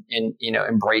of,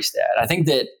 embrace that. I think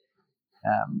that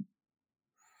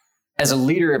as a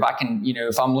leader, if I can,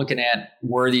 if I'm looking at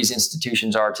where these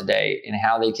institutions are today and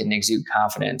how they can exude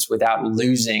confidence without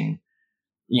losing,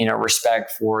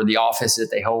 respect for the office that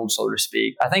they hold, so to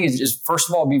speak, I think it's just, first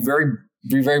of all, be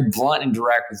very blunt and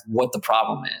direct with what the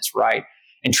problem is, right?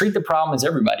 And treat the problem as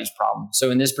everybody's problem. So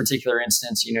in this particular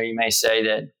instance, you may say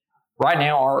that right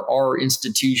now our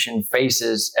institution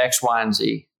faces X, Y, and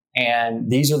Z,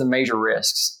 and these are the major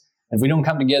risks. If we don't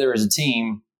come together as a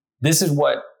team, this is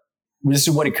what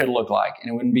it could look like,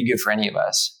 and it wouldn't be good for any of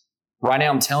us. Right now,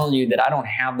 I'm telling you that I don't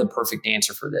have the perfect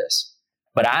answer for this,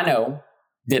 but I know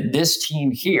that this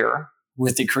team here,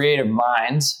 with the creative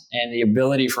minds and the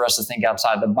ability for us to think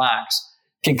outside the box,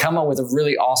 can come up with a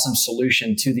really awesome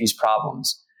solution to these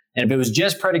problems. And if it was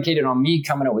just predicated on me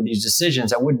coming up with these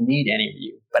decisions, I wouldn't need any of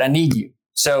you, but I need you.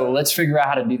 So let's figure out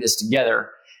how to do this together.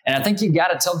 And I think you got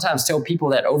to sometimes tell people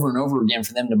that over and over again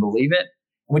for them to believe it.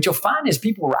 What you'll find is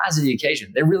people rise to the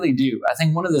occasion. They really do. I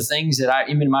think one of the things that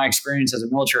even in my experience as a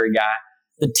military guy,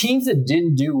 the teams that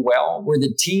didn't do well were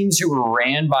the teams who were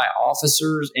ran by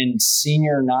officers and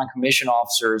senior non-commissioned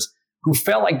officers who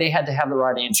felt like they had to have the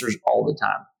right answers all the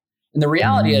time. And the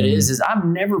reality of it is I've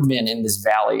never been in this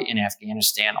valley in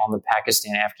Afghanistan on the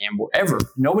Pakistan-Afghan border ever.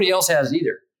 Nobody else has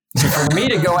either. So for me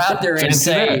to go out there and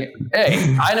say,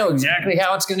 hey, I know exactly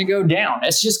how it's going to go down.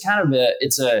 It's just kind of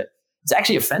it's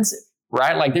actually offensive,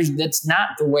 right? Like that's not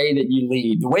the way that you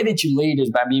lead. The way that you lead is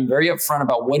by being very upfront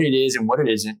about what it is and what it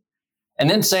isn't. And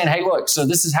then saying, hey, look, so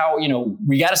this is how,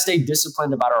 we got to stay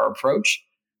disciplined about our approach.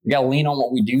 We got to lean on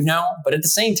what we do know. But at the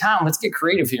same time, let's get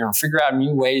creative here and figure out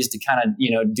new ways to kind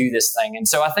of, do this thing. And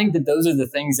so I think that those are the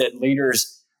things that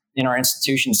leaders in our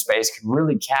institution space can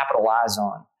really capitalize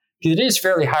on. Because it is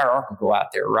fairly hierarchical out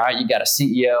there, right? You got a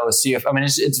CEO, a CFO. I mean,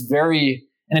 it's very,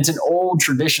 and it's an old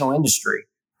traditional industry.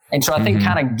 And so I think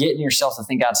kind of getting yourself to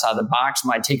think outside the box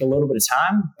might take a little bit of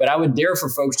time, but I would dare for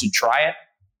folks to try it.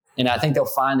 And I think they'll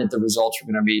find that the results are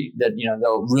going to be that,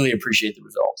 they'll really appreciate the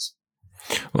results.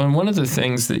 Well, and one of the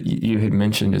things that you had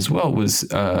mentioned as well was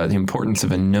the importance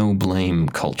of a no blame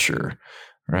culture,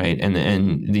 right?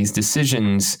 And these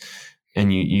decisions,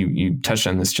 and you touched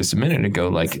on this just a minute ago,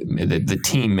 like the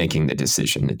team making the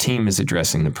decision, the team is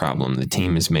addressing the problem, the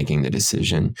team is making the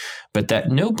decision. But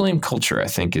that no blame culture, I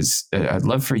think I'd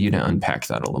love for you to unpack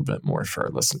that a little bit more for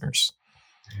our listeners.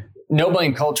 No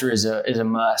blame culture is a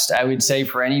must. I would say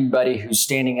for anybody who's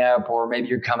standing up, or maybe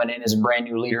you're coming in as a brand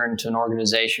new leader into an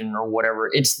organization or whatever,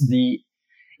 it's the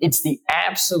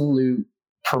absolute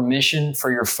permission for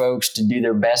your folks to do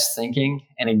their best thinking.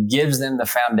 And it gives them the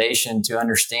foundation to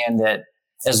understand that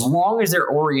as long as they're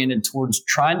oriented towards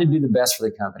trying to do the best for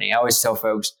the company, I always tell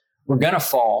folks, we're going to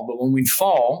fall, but when we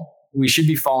fall, we should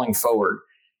be falling forward.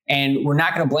 And we're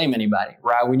not going to blame anybody,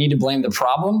 right? We need to blame the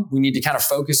problem. We need to kind of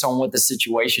focus on what the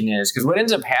situation is. Because what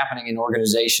ends up happening in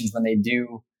organizations when they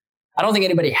do, I don't think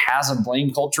anybody has a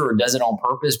blame culture or does it on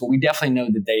purpose, but we definitely know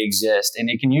that they exist. And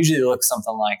it can usually look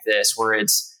something like this, where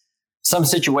it's some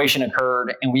situation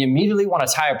occurred and we immediately want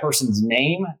to tie a person's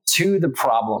name to the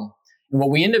problem. And what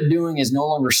we end up doing is no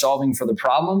longer solving for the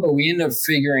problem, but we end up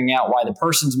figuring out why the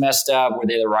person's messed up, were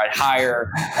they the right hire,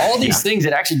 all these things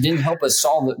that actually didn't help us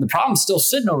solve it. The problem's still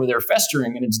sitting over there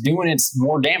festering and it's doing its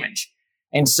more damage.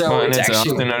 And so it's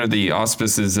actually often under the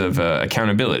auspices of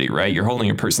accountability, right? You're holding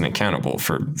a person accountable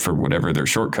for whatever their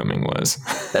shortcoming was.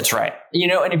 That's right.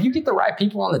 And if you get the right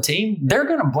people on the team, they're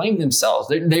going to blame themselves.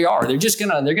 They are. They're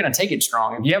going to take it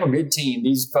strong. If you have a good team,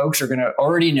 these folks are going to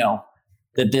already know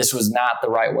that this was not the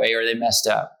right way or they messed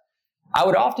up. I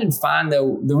would often find,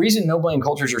 though, the reason no blame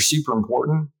cultures are super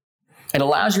important, it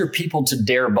allows your people to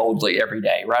dare boldly every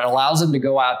day, right? It allows them to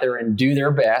go out there and do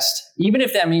their best, even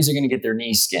if that means they're going to get their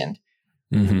knees skinned.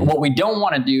 But what we don't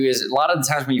want to do is, a lot of the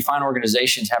times when you find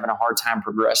organizations having a hard time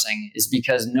progressing, is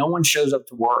because no one shows up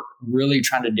to work really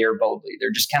trying to dare boldly.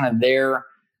 They're just kind of there.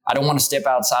 I don't want to step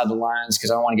outside the lines because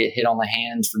I don't want to get hit on the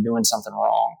hands for doing something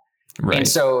wrong. Right. And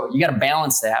so you got to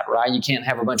balance that, right? You can't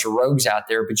have a bunch of rogues out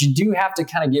there, but you do have to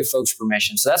kind of give folks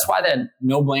permission. So that's why that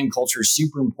no blame culture is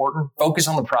super important. Focus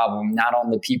on the problem, not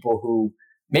on the people who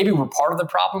maybe were part of the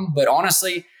problem. But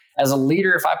honestly, as a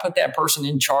leader, if I put that person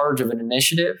in charge of an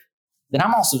initiative, then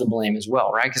I'm also to blame as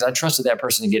well, right? Because I trusted that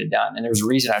person to get it done. And there's a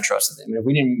reason I trusted them. And if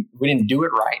we didn't do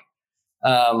it right,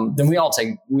 then we all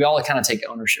kind of take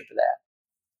ownership of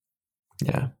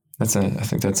that. Yeah. I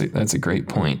think that's a great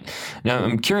point. Now,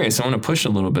 I'm curious. I want to push a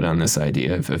little bit on this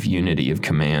idea of unity of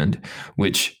command,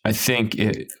 which I think,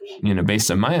 based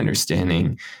on my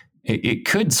understanding, it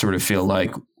could sort of feel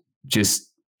like this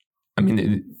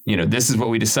is what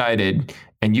we decided,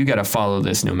 and you got to follow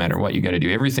this no matter what. You got to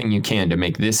do everything you can to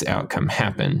make this outcome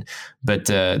happen. But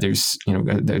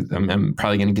I'm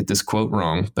probably going to get this quote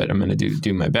wrong, but I'm going to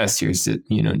do my best here. Is that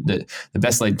the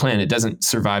best laid plan, it doesn't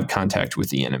survive contact with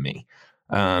the enemy.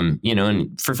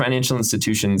 And for financial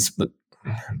institutions,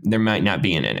 there might not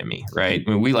be an enemy, right? I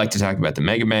mean, we like to talk about the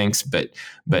mega banks, but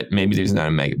maybe there's not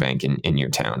a mega bank in your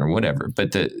town or whatever.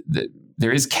 But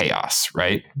there is chaos,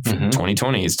 right?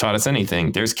 2020 has taught us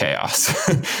anything. There's chaos,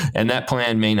 and that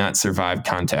plan may not survive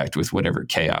contact with whatever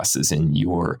chaos is in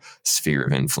your sphere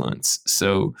of influence.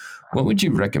 So, what would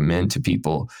you recommend to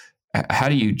people? How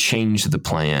do you change the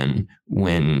plan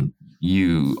when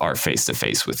you are face to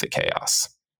face with the chaos?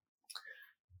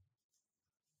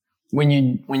 When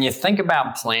you think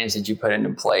about plans that you put into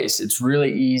place, it's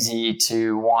really easy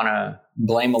to want to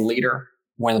blame a leader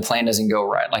when the plan doesn't go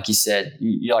right. Like you said,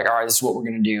 you're like, all right, this is what we're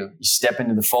going to do. You step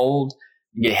into the fold,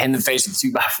 you get hit in the face with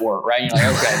a 2x4, right? You're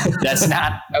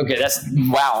like, okay,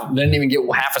 wow. Didn't even get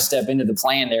half a step into the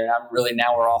plan there. And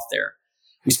now we're off there.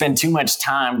 We spend too much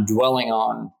time dwelling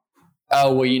on,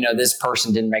 oh, well, this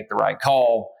person didn't make the right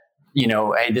call.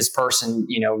 Hey, this person,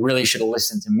 really should have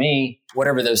listened to me,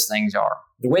 whatever those things are.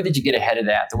 The way that you get ahead of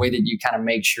that, the way that you kind of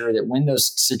make sure that when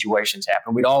those situations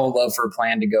happen, we'd all love for a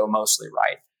plan to go mostly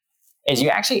right, is you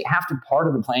actually have to, part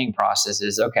of the planning process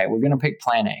is, okay, we're going to pick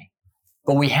plan A,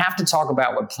 but we have to talk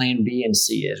about what plan B and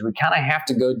C is. We kind of have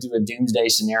to go through a doomsday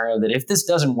scenario that if this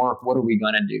doesn't work, what are we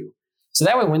going to do? So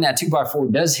that way, when that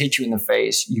 2x4 does hit you in the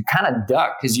face, you kind of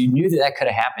duck because you knew that could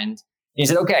have happened. And you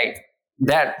said, okay,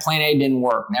 that plan A didn't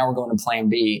work. Now we're going to plan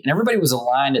B. And everybody was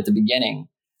aligned at the beginning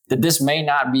that this may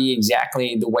not be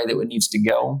exactly the way that it needs to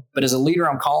go. But as a leader,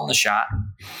 I'm calling the shot,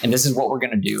 and this is what we're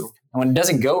going to do. And when it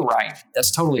doesn't go right,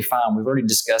 that's totally fine. We've already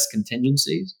discussed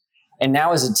contingencies. And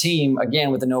now as a team,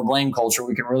 again, with the no blame culture,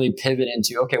 we can really pivot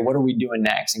into, okay, what are we doing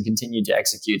next, and continue to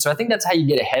execute. So I think that's how you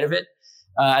get ahead of it.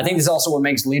 I think this is also what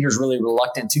makes leaders really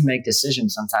reluctant to make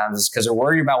decisions sometimes, is because they're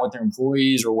worried about what their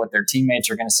employees or what their teammates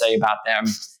are going to say about them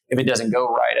if it doesn't go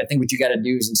right. I think what you got to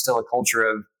do is instill a culture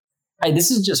of, hey,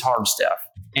 this is just hard stuff.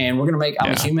 And we're going to make,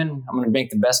 I'm a human. I'm going to make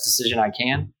the best decision I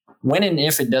can. When and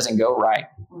if it doesn't go right,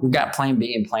 we've got plan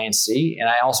B and plan C. And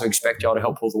I also expect y'all to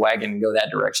help pull the wagon and go that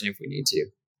direction if we need to.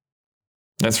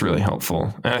 That's really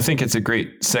helpful. And I think it's a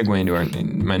great segue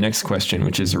into my next question,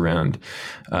 which is around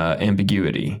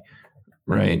ambiguity,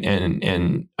 right?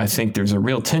 And I think there's a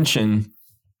real tension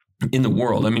in the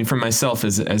world. I mean, for myself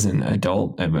as an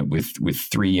adult with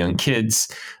 3 young kids,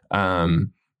 I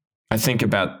think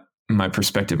about my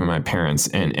perspective of my parents,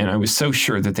 and I was so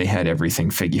sure that they had everything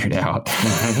figured out,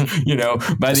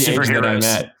 by the age that I'm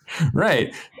at.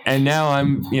 Right. And now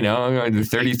I'm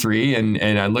 33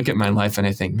 and I look at my life and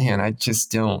I think, man, I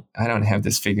don't have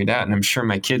this figured out. And I'm sure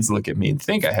my kids look at me and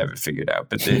think I have it figured out,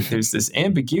 but there's this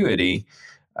ambiguity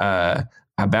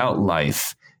about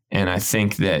life. And I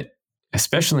think that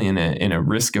especially in a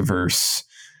risk averse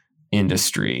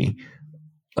industry,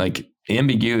 like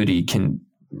ambiguity can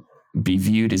be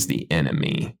viewed as the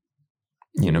enemy,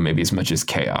 maybe as much as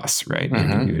chaos, right?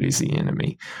 Mm-hmm. Ambiguity is the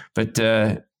enemy. But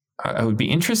I would be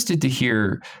interested to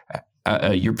hear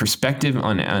your perspective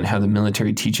on how the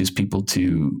military teaches people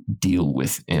to deal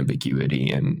with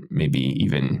ambiguity and maybe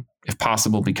even, if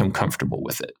possible, become comfortable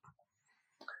with it.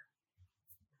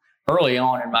 Early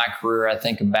on in my career, I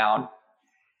think about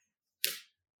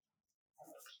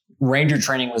Ranger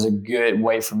training was a good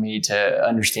way for me to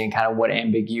understand kind of what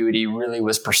ambiguity really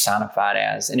was personified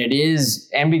as. And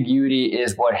ambiguity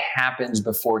is what happens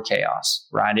before chaos,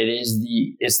 right?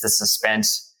 It's the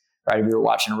suspense, right? If you're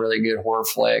watching a really good horror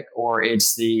flick, or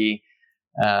it's the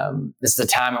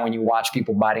time when you watch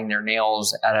people biting their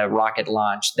nails at a rocket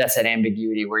launch. That's that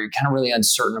ambiguity where you're kind of really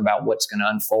uncertain about what's going to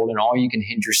unfold, and all you can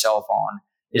hinge yourself on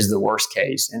is the worst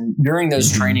case. And during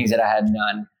those trainings that I had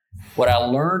done, what I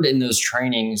learned in those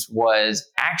trainings was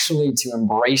actually to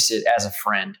embrace it as a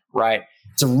friend, right?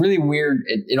 It's a really weird,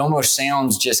 it almost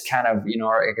sounds just kind of,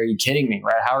 are you kidding me,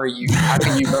 right?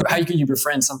 How can you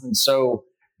befriend something so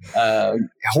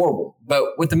horrible?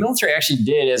 But what the military actually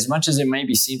did, as much as it may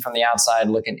be seen from the outside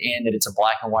looking in that it's a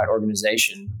black and white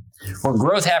organization, where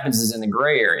growth happens is in the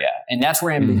gray area. And that's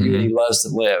where ambiguity loves to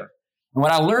live. And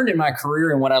what I learned in my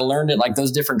career, and what I learned at like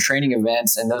those different training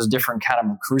events and those different kind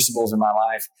of crucibles in my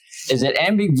life, is that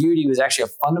ambiguity was actually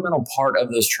a fundamental part of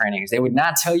those trainings. They would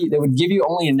not tell you, they would give you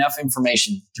only enough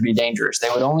information to be dangerous. They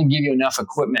would only give you enough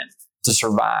equipment to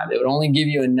survive. They would only give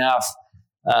you enough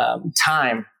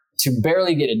time to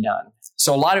barely get it done.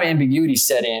 So a lot of ambiguity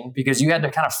set in because you had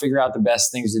to kind of figure out the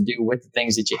best things to do with the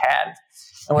things that you had.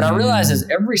 And what I realized is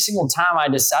every single time I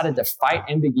decided to fight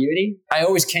ambiguity, I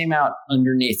always came out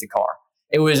underneath the car.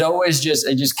 It was always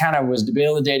it just kind of was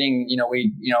debilitating.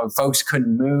 Folks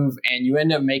couldn't move, and you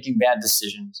end up making bad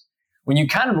decisions. When you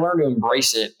kind of learn to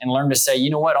embrace it and learn to say, you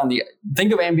know what,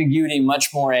 think of ambiguity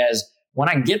much more as when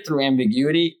I get through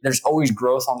ambiguity, there's always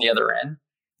growth on the other end.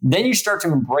 Then you start to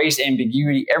embrace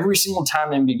ambiguity. Every single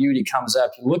time ambiguity comes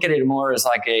up, you look at it more as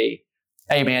like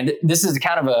hey man, this is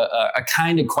kind of a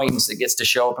kind acquaintance that gets to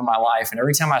show up in my life. And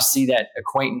every time I see that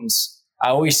acquaintance,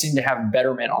 I always seem to have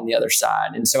betterment on the other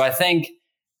side. And so I think,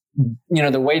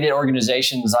 the way that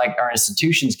organizations like our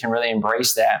institutions can really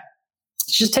embrace that,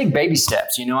 just take baby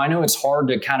steps. I know it's hard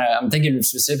to I'm thinking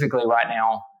specifically right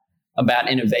now about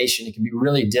innovation. It can be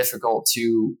really difficult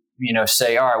to,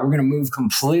 say, all right, we're going to move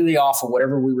completely off of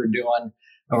whatever we were doing.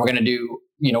 And we're going to do,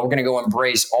 we're going to go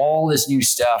embrace all this new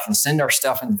stuff and send our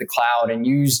stuff into the cloud and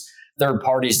use third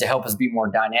parties to help us be more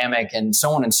dynamic and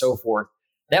so on and so forth.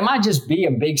 That might just be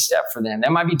a big step for them.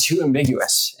 That might be too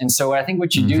ambiguous. And so I think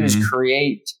what you do is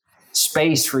create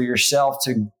space for yourself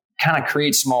to kind of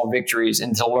create small victories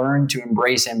and to learn to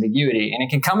embrace ambiguity. And it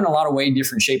can come in a lot of ways,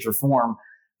 different shapes or form.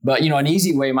 But, an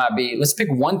easy way might be, let's pick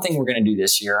one thing we're going to do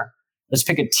this year. Let's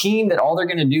pick a team that all they're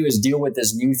going to do is deal with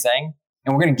this new thing.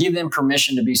 And we're going to give them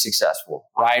permission to be successful,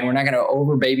 right? And we're not going to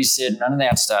over babysit, none of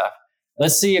that stuff.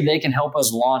 Let's see if they can help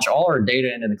us launch all our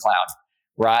data into the cloud,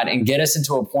 right? And get us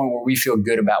into a point where we feel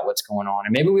good about what's going on.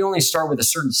 And maybe we only start with a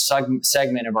certain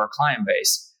segment of our client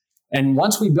base. And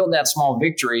once we build that small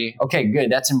victory, okay,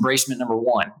 good. That's embracement number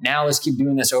one. Now let's keep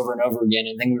doing this over and over again.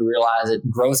 And then we realize that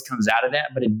growth comes out of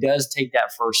that, but it does take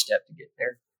that first step to get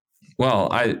there. Well,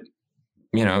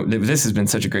 this has been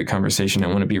such a great conversation. I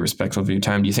want to be respectful of your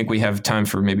time. Do you think we have time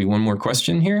for maybe one more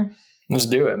question here? Let's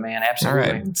do it, man. Absolutely.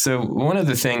 All right. So one of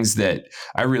the things that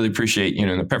I really appreciate,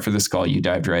 in the prep for this call, you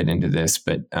dived right into this,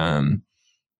 but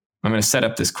I'm going to set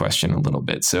up this question a little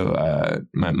bit. So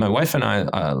my wife and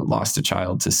I lost a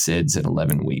child to SIDS at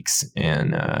 11 weeks.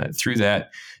 And through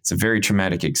that, it's a very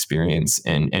traumatic experience.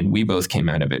 And we both came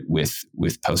out of it with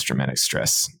post-traumatic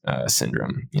stress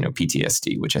syndrome,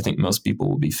 PTSD, which I think most people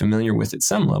will be familiar with at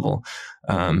some level.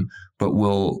 But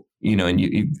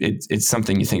it's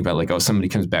something you think about, like, oh, somebody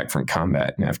comes back from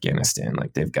combat in Afghanistan,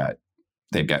 like they've got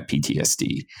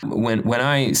PTSD. When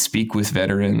I speak with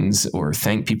veterans or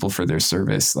thank people for their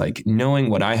service, like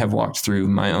knowing what I have walked through,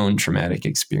 my own traumatic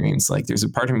experience, like there's a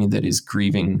part of me that is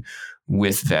grieving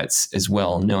with vets as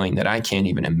well, knowing that I can't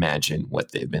even imagine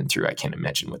what they've been through. I can't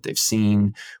imagine what they've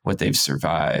seen, what they've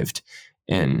survived,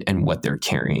 and what they're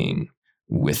carrying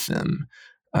with them.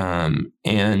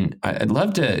 And I'd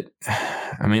love to,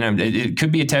 it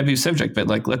could be a taboo subject, but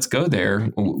like, let's go there.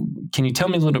 Can you tell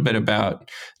me a little bit about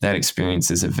that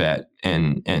experience as a vet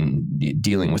and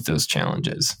dealing with those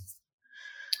challenges?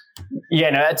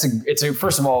 Yeah, no, it's a,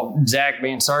 first of all, Zach,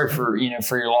 man, sorry for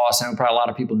your loss. I know probably a lot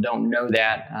of people don't know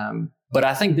that. But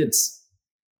I think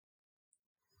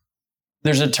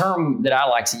there's a term that I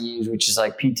like to use, which is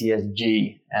like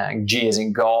PTSD. G is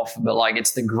in golf, but like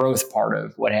it's the growth part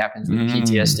of what happens with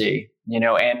PTSD,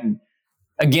 and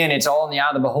again, it's all in the eye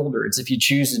of the beholder. It's if you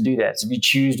choose to do that. It's if you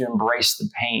choose to embrace the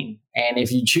pain. And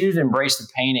if you choose to embrace the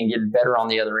pain and get better on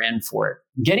the other end for it,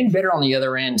 getting better on the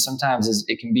other end sometimes it's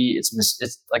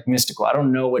like mystical. I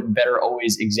don't know what better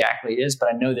always exactly is,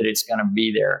 but I know that it's going to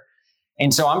be there.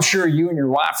 And so I'm sure you and your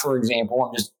wife, for example,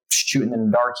 I'm just shooting in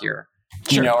the dark here,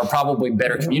 sure, are probably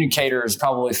better communicators,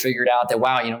 probably figured out that,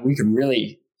 wow, we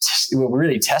really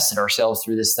tested ourselves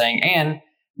through this thing. And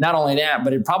not only that,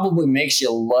 but it probably makes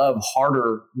you love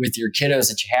harder with your kiddos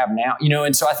that you have now,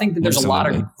 and so I think that there's Absolutely.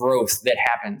 A lot of growth that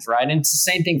happens, right? And it's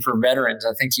the same thing for veterans.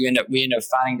 I think we end up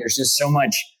finding there's just so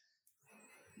much,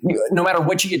 no matter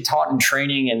what you get taught in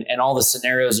training and all the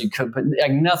scenarios you could put,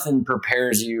 like nothing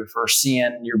prepares you for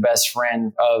seeing your best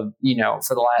friend of,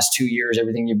 for the last 2 years,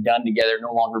 everything you've done together,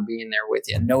 no longer being there with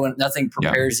you. Nothing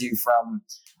prepares you from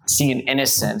seeing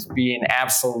innocence being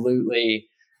absolutely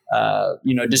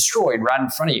destroyed right in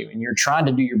front of you. And you're trying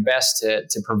to do your best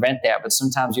to prevent that. But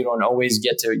sometimes you don't always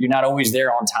you're not always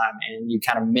there on time and you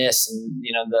kind of miss and,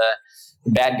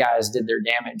 the bad guys did their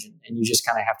damage and you just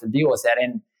kind of have to deal with that.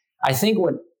 And I think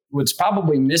what's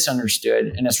probably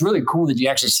misunderstood, and it's really cool that you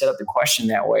actually set up the question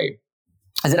that way,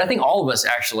 is that I think all of us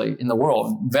actually in the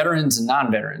world, veterans and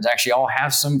non-veterans, actually all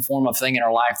have some form of thing in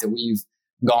our life that we've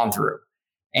gone through.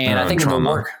 And I think trauma. In the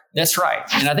work, that's right.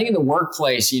 And I think in the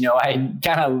workplace, I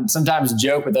kind of sometimes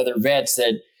joke with other vets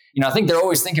that, I think they're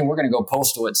always thinking we're going to go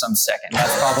postal at some second.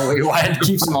 That's probably why it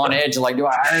keeps them on edge. Like, do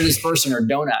I hire this person or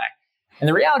don't I? And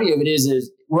the reality of it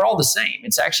is we're all the same.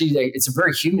 It's actually, it's a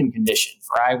very human condition,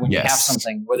 right? When yes. you have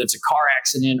something, whether it's a car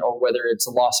accident or whether it's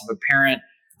a loss of a parent,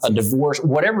 a divorce,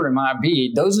 whatever it might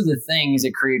be, those are the things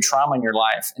that create trauma in your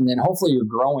life. And then hopefully you're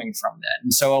growing from that.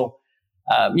 And so,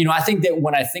 I think that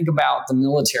when I think about the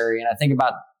military and I think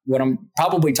about what I'm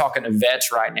probably talking to vets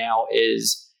right now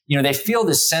is, they feel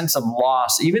this sense of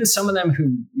loss, even some of them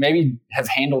who maybe have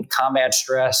handled combat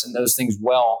stress and those things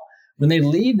well. When they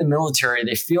leave the military,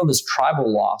 they feel this tribal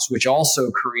loss, which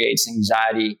also creates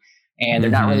anxiety and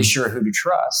they're not really sure who to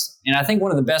trust. And I think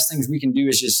one of the best things we can do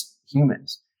as just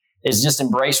humans is just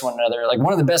embrace one another. Like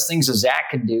one of the best things that Zach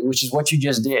could do, which is what you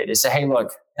just did, is say, hey,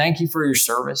 look, thank you for your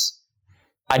service.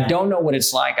 I don't know what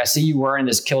it's like. I see you wearing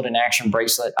this Killed in Action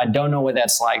bracelet. I don't know what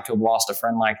that's like to have lost a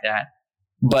friend like that.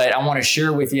 But I want to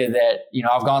share with you that,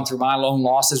 I've gone through my own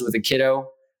losses with a kiddo,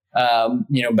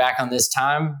 back on this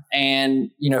time.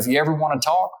 And, if you ever want to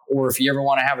talk or if you ever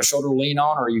want to have a shoulder to lean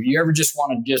on, or if you ever just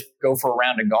want to just go for a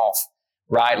round of golf,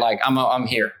 right? Like I'm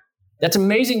here. that's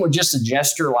amazing what just a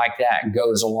gesture like that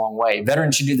goes a long way.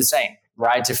 Veterans should do the same,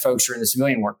 right, to folks who are in the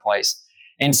civilian workplace.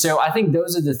 And so I think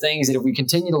those are the things that if we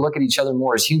continue to look at each other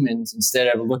more as humans instead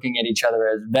of looking at each other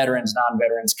as veterans,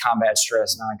 non-veterans, combat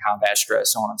stress, non-combat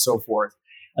stress, so on and so forth,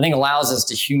 I think allows us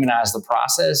to humanize the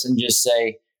process and just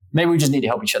say, maybe we just need to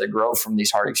help each other grow from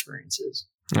these hard experiences.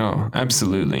 Oh,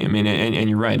 absolutely. I mean, and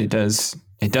you're right. It does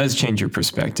change your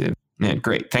perspective. Man,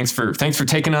 great. Thanks for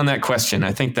taking on that question.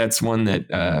 I think that's one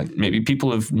that maybe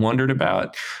people have wondered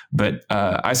about, but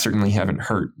I certainly haven't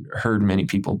heard many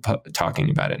people talking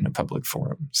about it in a public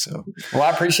forum. So, well, I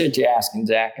appreciate you asking,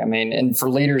 Zach. I mean, and for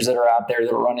leaders that are out there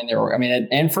that are running their, I mean,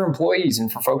 and for employees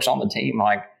and for folks on the team,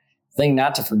 like, thing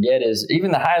not to forget is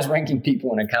even the highest ranking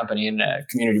people in a company, in a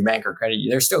community bank or credit,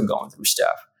 they're still going through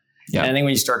stuff. Yeah. And I think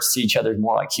when you start to see each other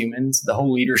more like humans, the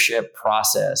whole leadership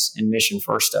process and mission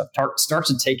first stuff starts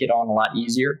to take it on a lot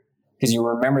easier because you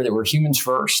remember that we're humans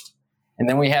first. And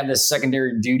then we have this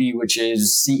secondary duty, which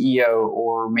is CEO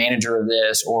or manager of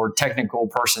this or technical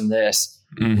person this.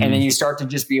 Mm-hmm. And then you start to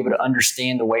just be able to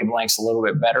understand the wavelengths a little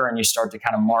bit better. And you start to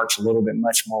kind of march a little bit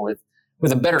much more with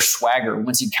a better swagger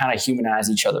once you kind of humanize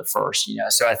each other first,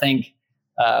 So I think,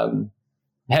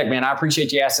 heck, man, I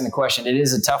appreciate you asking the question. It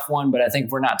is a tough one, but I think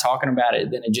if we're not talking about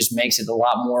it, then it just makes it a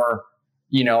lot more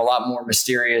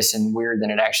mysterious and weird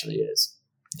than it actually is.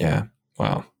 Yeah.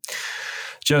 Wow.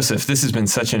 Joseph, this has been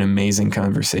such an amazing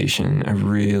conversation. I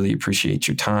really appreciate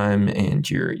your time and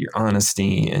your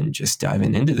honesty and just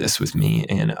diving into this with me.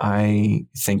 And I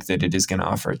think that it is going to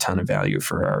offer a ton of value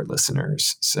for our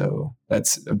listeners. So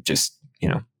that's just,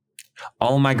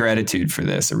 all my gratitude for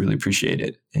this. I really appreciate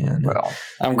it. And well,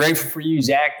 I'm grateful for you,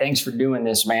 Zach. Thanks for doing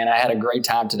this, man. I had a great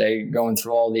time today going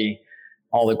through all the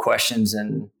questions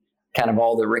and kind of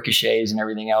all the ricochets and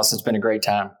everything else. It's been a great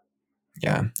time.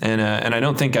 Yeah. And I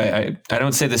don't think I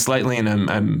don't say this lightly, and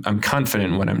I'm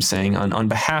confident in what I'm saying on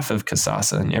behalf of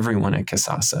CASASA and everyone at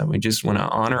CASASA. We just want to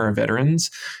honor our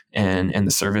veterans and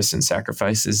the service and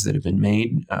sacrifices that have been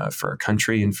made for our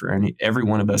country and for every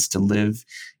one of us to live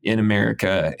in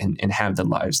America and have the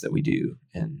lives that we do.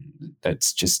 And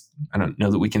that's just, I don't know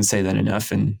that we can say that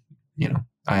enough. And,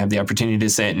 I have the opportunity to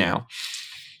say it now.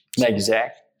 Thank you,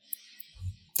 Zach.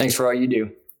 Thanks for all you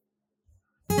do.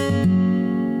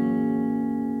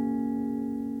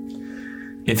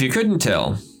 If you couldn't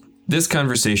tell, this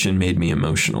conversation made me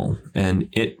emotional, and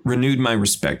it renewed my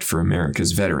respect for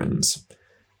America's veterans.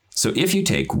 So if you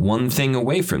take one thing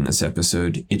away from this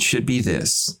episode, it should be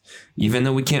this. Even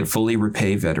though we can't fully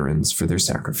repay veterans for their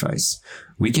sacrifice,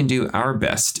 we can do our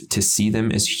best to see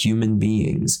them as human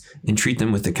beings and treat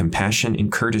them with the compassion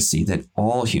and courtesy that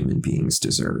all human beings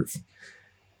deserve.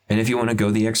 And if you want to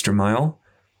go the extra mile,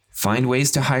 find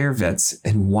ways to hire vets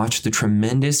and watch the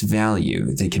tremendous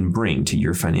value they can bring to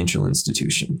your financial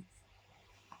institution.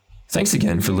 Thanks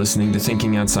again for listening to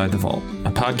Thinking Outside the Vault,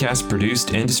 a podcast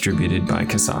produced and distributed by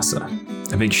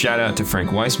CASASA. A big shout out to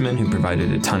Frank Weissman, who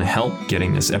provided a ton of help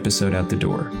getting this episode out the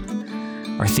door.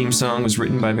 Our theme song was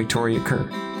written by Victoria Kerr.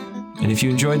 And if you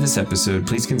enjoyed this episode,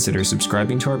 please consider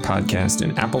subscribing to our podcast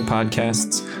in Apple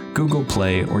Podcasts, Google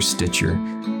Play, or Stitcher,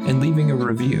 and leaving a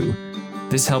review.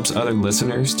 This helps other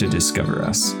listeners to discover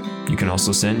us. You can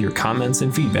also send your comments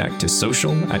and feedback to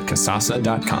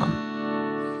social@casasa.com.